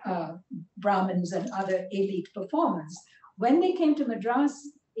 Brahmins and other elite performers. When they came to Madras,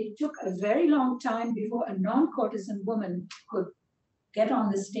 it took a very long time before a non-courtesan woman could get on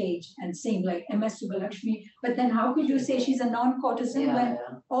the stage and sing like M.S. Subbalakshmi. But then how could you say she's a non-courtesan when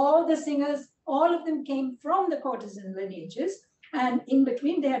all the singers, all of them came from the courtesan lineages, and in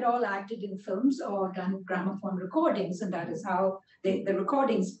between they had all acted in films or done gramophone recordings, and that is how the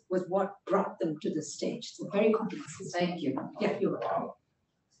recordings was what brought them to the stage. So very complex. Thank you. Yeah, you're welcome.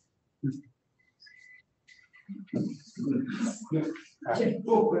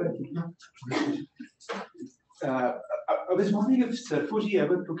 I was wondering if Sarkoji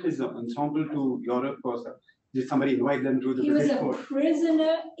ever took his ensemble to Europe, or did somebody invite them to the He was British a court?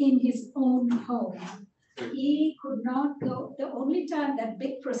 prisoner in his own home. he could not go. The only time that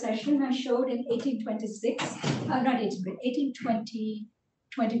big procession I showed in 1826, not 1820,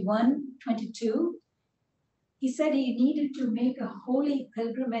 21, 22, he said he needed to make a holy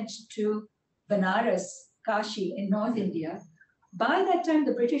pilgrimage to Benares, Kashi in North India. By that time,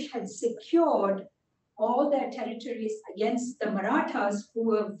 the British had secured all their territories against the Marathas, who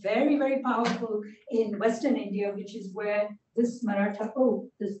were very, very powerful in Western India, which is where this Maratha,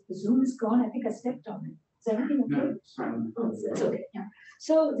 the Zoom is gone. I think I stepped on it. Is everything okay? No, it's fine. Oh, it's okay, yeah.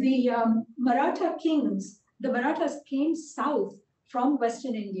 So the Maratha kings, the Marathas came south from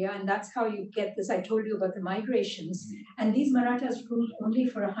Western India, and that's how you get this. I told you about the migrations. And these Marathas ruled only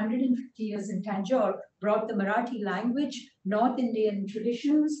for 150 years in Tanjore, brought the Marathi language, North Indian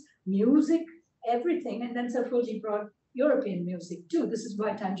traditions, music, everything. And then Sarfoji brought European music too. This is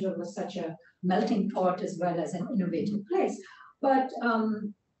why Tanjore was such a melting pot as well as an innovative place. But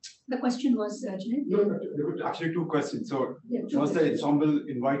the question was, Janine? No, there were actually two questions. So Yeah, was the ensemble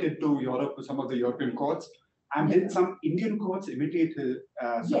invited to Europe to some of the European courts? And did some Indian courts imitate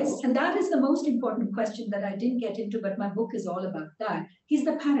Yes, and that is the most important question that I didn't get into, but my book is all about that. He's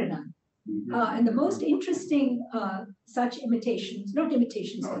the paradigm. And the most interesting such imitations, not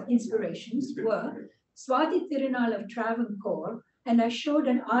imitations, inspirations were Swati Tirunal of Travancore, and I showed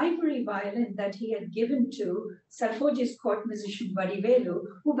an ivory violin that he had given to Sarfoji's court musician Vadivelu,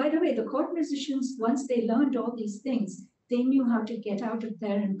 who, by the way, the court musicians, once they learned all these things, they knew how to get out of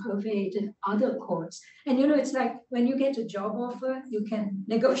there and purvey it in other courts. And you know, it's like when you get a job offer, you can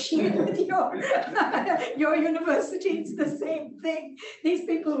negotiate with your university. It's the same thing. These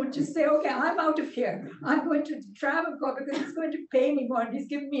people would just say, okay, I'm out of here. I'm going to Travancore because it's going to pay me more. And he's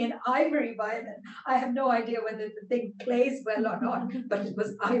giving me an ivory violin. I have no idea whether the thing plays well or not, but it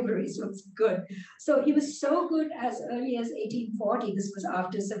was ivory, so it's good. So he was so good as early as 1840. This was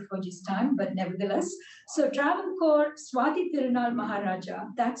after Sarfoji's time, but nevertheless. So Travancore, Swati Tirunal Maharaja,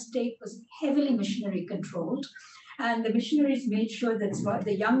 that state was heavily missionary controlled. And the missionaries made sure that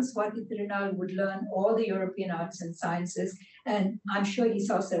the young Swati Tirunal would learn all the European arts and sciences. And I'm sure he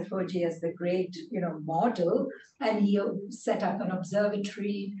saw Sarfoji as the great, model. And he set up an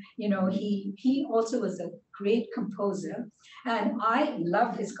observatory. He also was a great composer. And I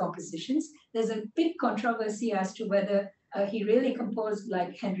love his compositions. There's a big controversy as to whether he really composed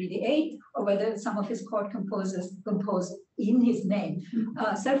like Henry VIII, or whether some of his court composers composed in his name.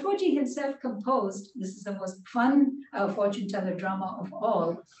 Sarfoji himself composed, this is the most fun fortune teller drama of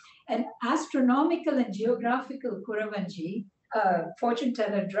all, an astronomical and geographical Kuravanji fortune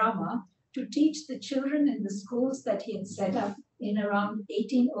teller drama to teach the children in the schools that he had set up in around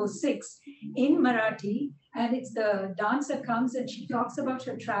 1806 in Marathi. And it's the dancer comes and she talks about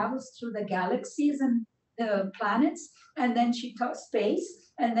her travels through the galaxies and the planets, and then she talks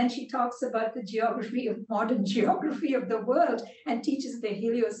space, and then she talks about the modern geography of the world and teaches the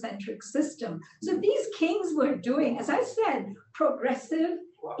heliocentric system. So these kings were doing, as I said, progressive,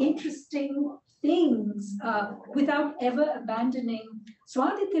 interesting things without ever abandoning.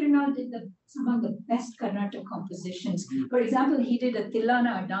 Swati Tirunal did some of the best Karnatic compositions. For example, he did a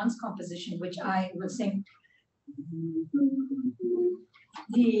Tilana, a dance composition, which I will sing.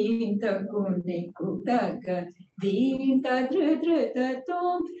 Dinta kuni kutaka, dinta drudruta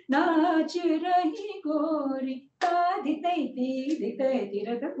tom, nach rahi gori, taditai ditai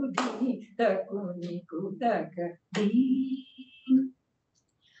tirata kudi, takuni kutaka, din.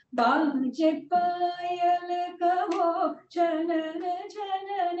 Baje payal kaho, chanana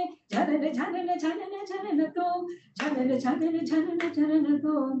chanana, chanana chanana chanana chanana tom, chanana chanana chanana chanana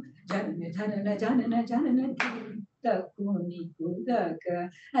tom, chanana chanana chanana chanana tom. And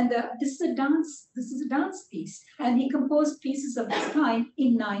this is a dance piece, and he composed pieces of this kind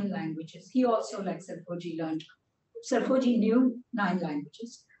in 9 languages. He also, like Sarfoji, learned. Sarfoji knew 9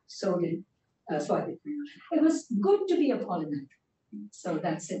 languages, so did Swati. It was good to be a polymath. So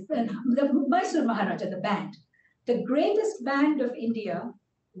that's it. And the Mysore Maharaja, the band, the greatest band of India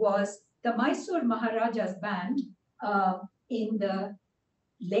was the Mysore Maharaja's band in the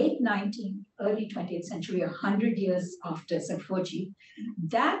late 19th, early 20th century, 100 years after Sarfoji.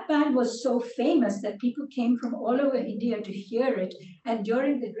 That band was so famous that people came from all over India to hear it. And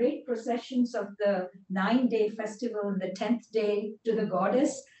during the great processions of the 9-day festival, and the 10th day to the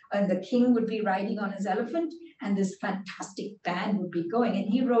goddess, and the king would be riding on his elephant, and this fantastic band would be going. And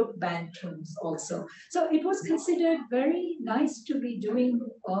he wrote band tunes also. So it was considered very nice to be doing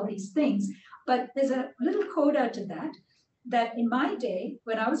all these things. But there's a little coda to that in my day,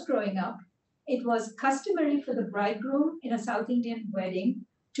 when I was growing up, it was customary for the bridegroom in a South Indian wedding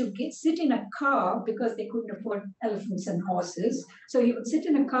sit in a car because they couldn't afford elephants and horses. So he would sit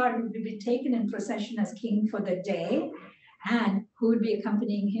in a car and would be taken in procession as king for the day. And who would be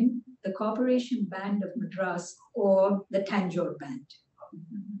accompanying him? The Corporation Band of Madras or the Tanjore Band.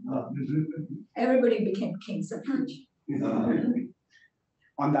 Everybody became kings of Fuji.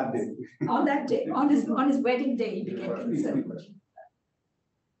 On that day. On that day, on his wedding day, he became king of Fuji.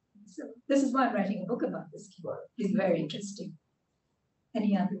 So this is why I'm writing a book about this king. He's very interesting.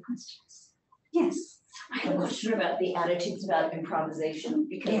 Any other questions? Yes. I have a question about the attitudes about improvisation,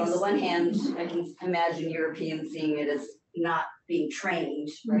 because on the one hand, I can imagine Europeans seeing it as not being trained,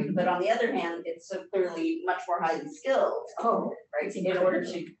 right? But on the other hand, it's so clearly much more highly skilled, right? In order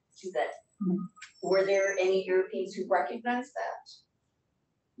to do that. Were there any Europeans who recognized that?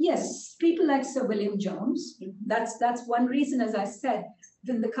 Yes, people like Sir William Jones. That's one reason, as I said,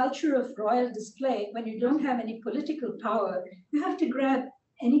 in the culture of royal display, when you don't have any political power, you have to grab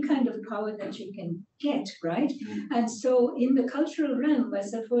any kind of power that you can get, right? And so in the cultural realm, where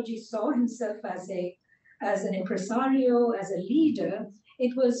Sarfoji saw himself as an impresario, as a leader,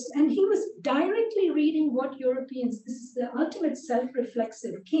 and he was directly reading what Europeans, this is the ultimate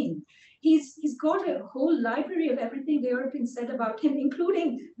self-reflexive king. He's got a whole library of everything the Europeans said about him,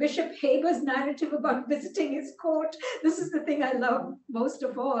 including Bishop Haber's narrative about visiting his court. This is the thing I love most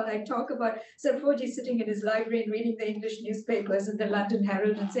of all. I talk about Sarfoji sitting in his library and reading the English newspapers and the London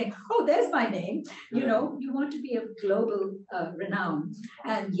Herald and saying, oh, there's my name. You know, you want to be of global renown.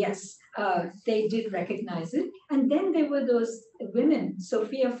 And yes, they did recognize it. And then there were those women,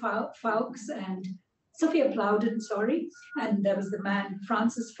 Sophia Plowden, and there was the man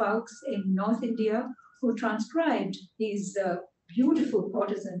Francis Fawkes in North India who transcribed these beautiful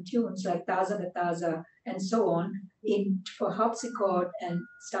partisan tunes like Taza Bataza and so on for harpsichord and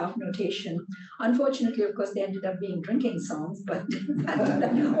staff notation. Unfortunately, of course, they ended up being drinking songs, but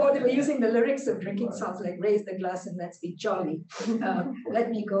or they were using the lyrics of drinking songs like "Raise the glass and let's be jolly," "Let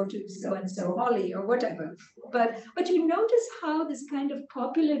me go to so and so Holly" or whatever. But you notice how this kind of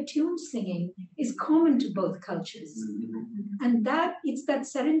popular tune singing is common to both cultures, and it's that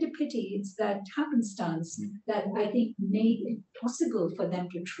serendipity, it's that happenstance that I think made it possible for them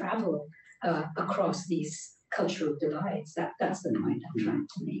to travel across these cultural divides. That's the point I'm trying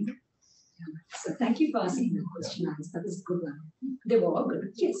to make. So thank you for asking the question. That was a good one. They were all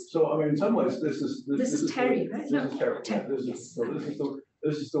good. Yes. So I mean, in some ways, this is Terry, right? This is Terry. Terry.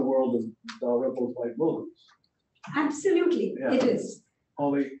 This is the world of Dalrymple's White Wilderness. Absolutely, Yeah. it is.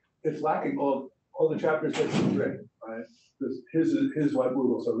 Only it's lacking all the chapters that he's written, right? His White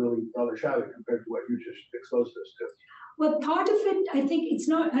Wilderness are really rather shabby compared to what you just exposed us to. Well, part of it, I think it's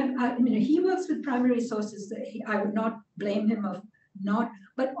not, I mean, he works with primary sources that I would not blame him of not,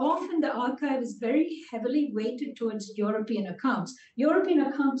 but often the archive is very heavily weighted towards European accounts. European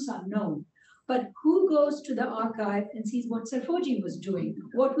accounts are known, but who goes to the archive and sees what Sarfoji was doing?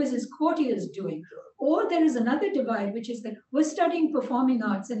 What was his courtiers doing? Or there is another divide, which is that we're studying performing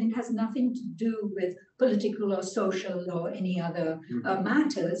arts and it has nothing to do with political or social or any other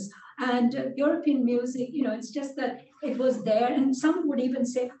matters. And European music, you know, it's just that it was there. And some would even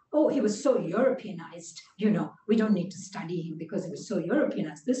say, oh, he was so Europeanized, you know, we don't need to study him because he was so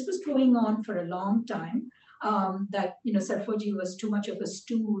Europeanized. This was going on for a long time, that, you know, Sarfoji was too much of a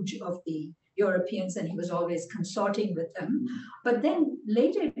stooge of the Europeans and he was always consorting with them. But then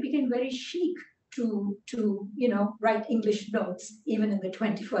later it became very chic to you know, write English notes, even in the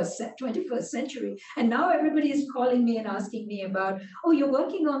 21st century. And now everybody is calling me and asking me about, oh, you're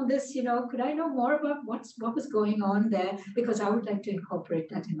working on this, you know, could I know more about what was going on there? Because I would like to incorporate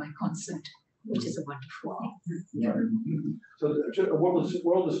that in my concert, which is a wonderful thing. Yeah. So a world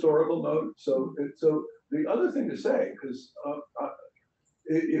historical note. So the other thing to say, because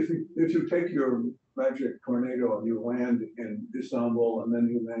if you take your magic tornado and you land in Istanbul and then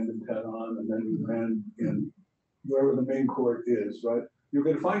you land in Tehran and then you land in wherever the main court is, right? You're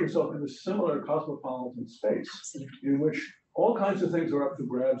going to find yourself in a similar cosmopolitan space in which all kinds of things are up for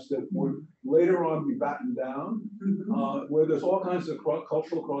grabs that would later on be battened down, where there's all kinds of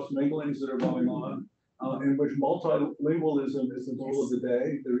cultural cross-minglings that are going on, in which multilingualism is the rule of the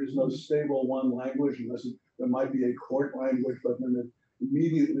day. There is no stable one language unless there might be a court language, but then it's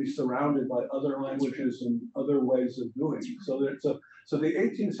immediately surrounded by other languages and other ways of doing. So the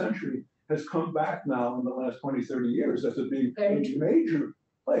 18th century has come back now in the last 20, 30 years as a big major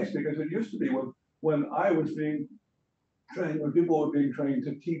place, because it used to be when I was being trained, when people were being trained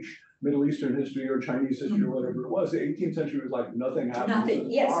to teach Middle Eastern history or Chinese history or whatever it was. The 18th century was like nothing happened.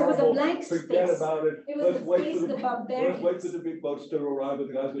 Nothing. Yes, it was a blank Forget space. about it. It was Let's the wait space for of the let's wait for barbarians. the big boats to arrive with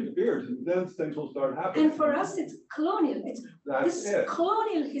the guys with the beards, and then things will start happening. And for us, it's colonial. It's That's this it.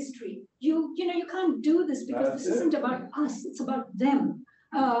 colonial history. You know, you can't do this because That's this it. isn't about us. It's about them.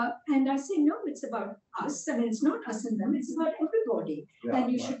 And I say, no, it's about us. I mean, it's not us and them. It's about everybody. Yeah, And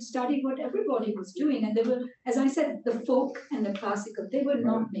you right. should study what everybody was doing. And they were, as I said, the folk and the classical, they were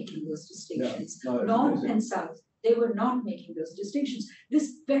not making those distinctions. No, it's North amazing. and South, they were not making those distinctions.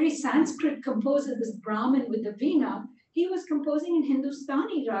 This very Sanskrit composer, this Brahmin with the veena, he was composing in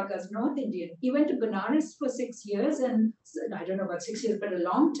Hindustani ragas, North Indian. He went to Benares for 6 years, and I don't know about 6 years, but a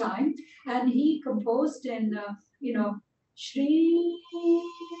long time. And he composed in, Shri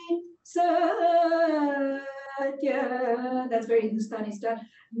Satya, that's very Hindustani style.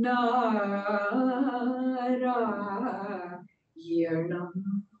 Narayanam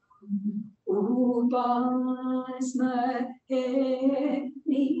Upasmahe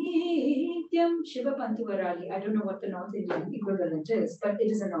Nityam Shiva Pantuvarali. I don't know what the North Indian equivalent is, but it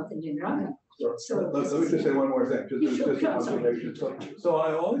is a North Indian raga. So Let me just say one more thing, just Sure, just an sure, sorry. observation. So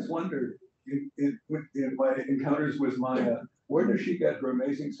I always wondered in my encounters with Maya, where does she get her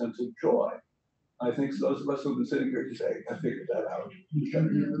amazing sense of joy? I think those of us who've been sitting here today have figured that out.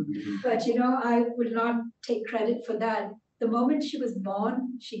 But I will not take credit for that. The moment she was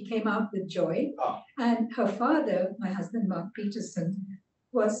born, she came out with joy. Ah. And her father, my husband, Mark Peterson,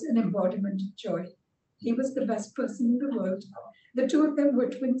 was an embodiment of joy. He was the best person in the world. The two of them were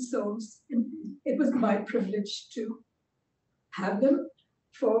twin souls. And it was my privilege to have them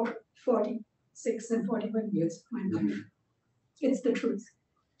for 46 and 41 years of my life. It's the truth.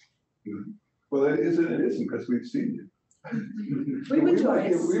 Well, it isn't because we've seen you. We were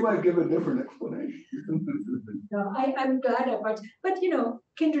joyous. We might give a different explanation. No, I'm glad about it. But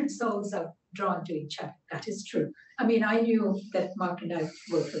kindred souls are drawn to each other. That is true. I mean, I knew that Mark and I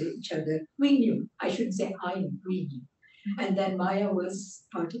were for each other. We knew. I shouldn't say I knew. We knew. And then Maya was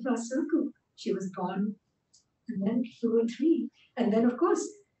part of our circle. She was born, and then 2 or 3. And then, of course,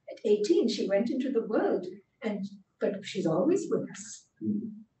 at 18, she went into the world. But she's always with us.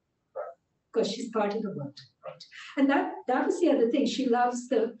 Because she's part of the world, right? And that was the other thing. She loves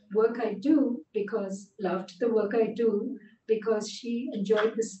the work I do loved the work I do because she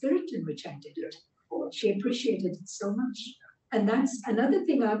enjoyed the spirit in which I did it. She appreciated it so much. And that's another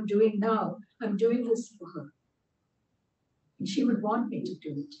thing I'm doing now. I'm doing this for her. And she would want me to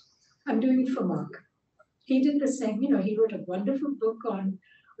do it. I'm doing it for Mark. He did the same. He wrote a wonderful book on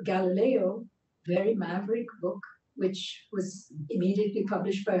Galileo, very maverick book, which was immediately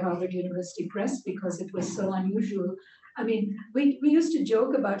published by Harvard University Press because it was so unusual. I mean, we used to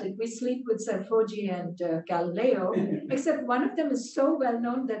joke about it. We sleep with Sarfoggi and Galileo, except one of them is so well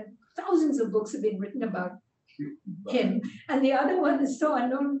known that thousands of books have been written about him. And the other one is so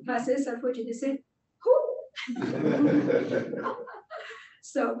unknown, Passer Sarfoggi, they say, who?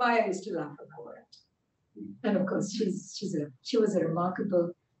 So Maya used to laugh about it. And of course, she was a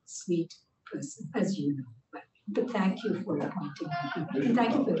remarkable, sweet person, as you know. But thank you for appointing me. And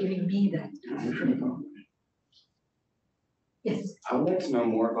thank you for giving me that. Yes. I would like to know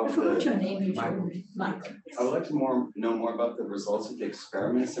more I about forgot your the. name, you told me. Mike. I would like to know more about the results of the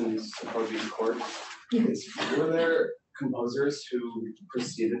experiments in Sarkozy's court. Yes. Were there composers who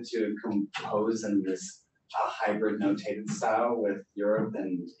proceeded to compose in this hybrid notated style with Europe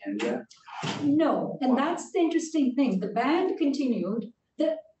and India? No, and that's the interesting thing. The band continued.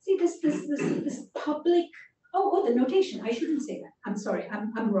 This public. Oh, the notation. I shouldn't say that. I'm sorry.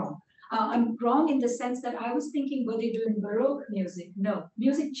 I'm wrong. I'm wrong in the sense that I was thinking, were they doing Baroque music? No,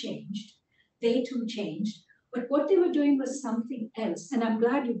 music changed. They too changed. But what they were doing was something else. And I'm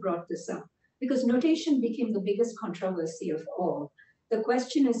glad you brought this up because notation became the biggest controversy of all. The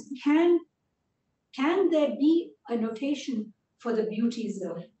question is, can there be a notation for the beauties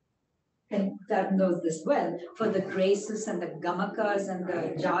of, and that knows this well, for the graces and the gamakas and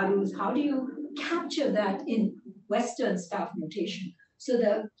the jarus? How do you capture that in Western staff notation? So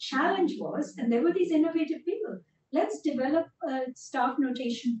the challenge was, and there were these innovative people, let's develop a staff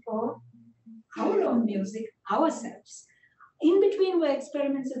notation for our own music ourselves. In between were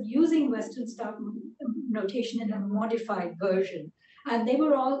experiments of using Western staff notation in a modified version. And they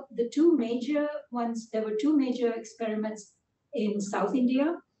were all the two major ones. There were two major experiments in South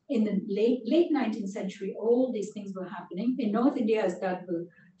India. In the late 19th century, all these things were happening. In North India, as Dad will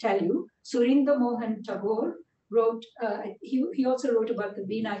tell you, Surinder Mohan Tagore wrote, he also wrote about the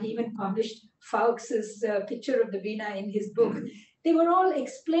veena. He even published Fawkes's picture of the veena in his book. They were all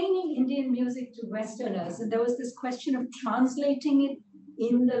explaining Indian music to Westerners. And there was this question of translating it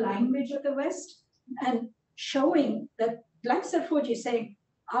in the language of the West and showing that like Sarfoji saying,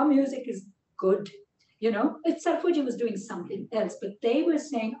 our music is good. If Sarfoji was doing something else, but they were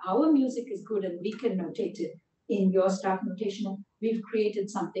saying our music is good and we can notate it in your staff notation. We've created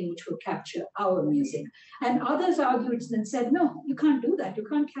something which will capture our music. And others argued and said, no, you can't do that. You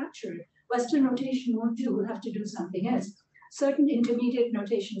can't capture it. Western notation won't do. We'll have to do something else. Certain intermediate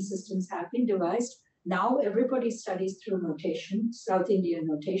notation systems have been devised. Now everybody studies through notation, South Indian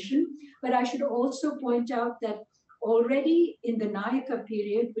notation. But I should also point out that already in the Nayaka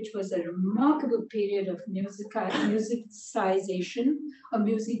period, which was a remarkable period of musicization, of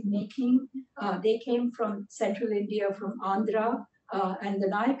music making, they came from central India, from Andhra, and the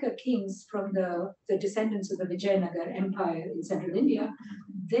Nayaka kings from the descendants of the Vijayanagar Empire in central India.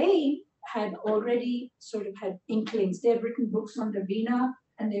 They had already sort of had inklings. They had written books on the veena,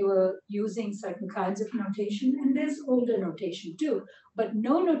 and they were using certain kinds of notation, and there's older notation too, but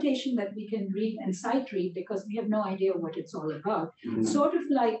no notation that we can read and sight read because we have no idea what it's all about. Sort of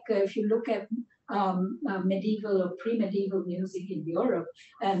like if you look at medieval or pre-medieval music in Europe,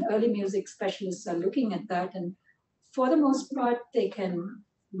 and early music specialists are looking at that, and for the most part, they can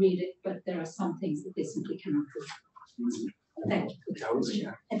read it, but there are some things that they simply cannot read. Thank you.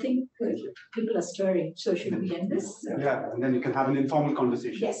 I think people are stirring, so should we end this? Yeah, and then you can have an informal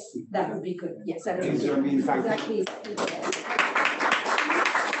conversation. Yes, that would be good. Yes, that would be Thank you. exactly.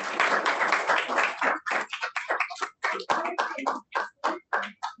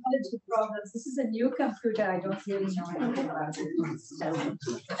 Problems. This is a new computer. I don't really know anything about it.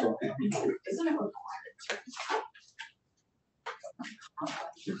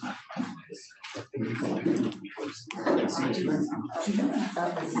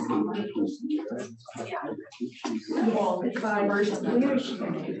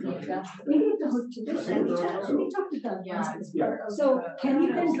 So can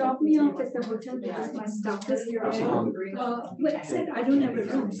you then drop me off at the hotel because my stuff is here? Well, I said I don't have a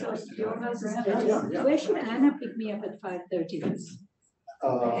room, so your house is there. Where should Anna pick me up at 5:30?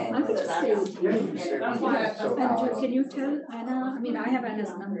 I could just say, and can you tell Anna? I mean, I have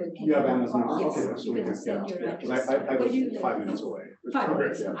Anna's number. Can You have Anna's number? Yes, Okay, that's you can okay, send yeah. your address. I Where do you live live? 5 minutes away. 5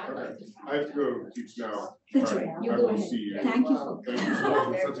 minutes. Yeah. I have to go teach now. That's right. You I go will ahead. see you. Thank you for Thank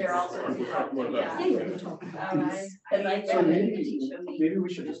you. They're also- We'll talk more about Yeah, it. you can talk about this. I'd like So to maybe, teach them. maybe we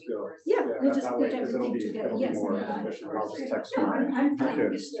should just go. Yeah, we'll just that put way, 'cause everything together. it'll be Yes. more efficient. I'll just text No, my I'm fine.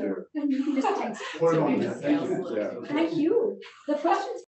 kids too. And you can just text. Put it on there. Thank you. Yeah. Thank you. The questions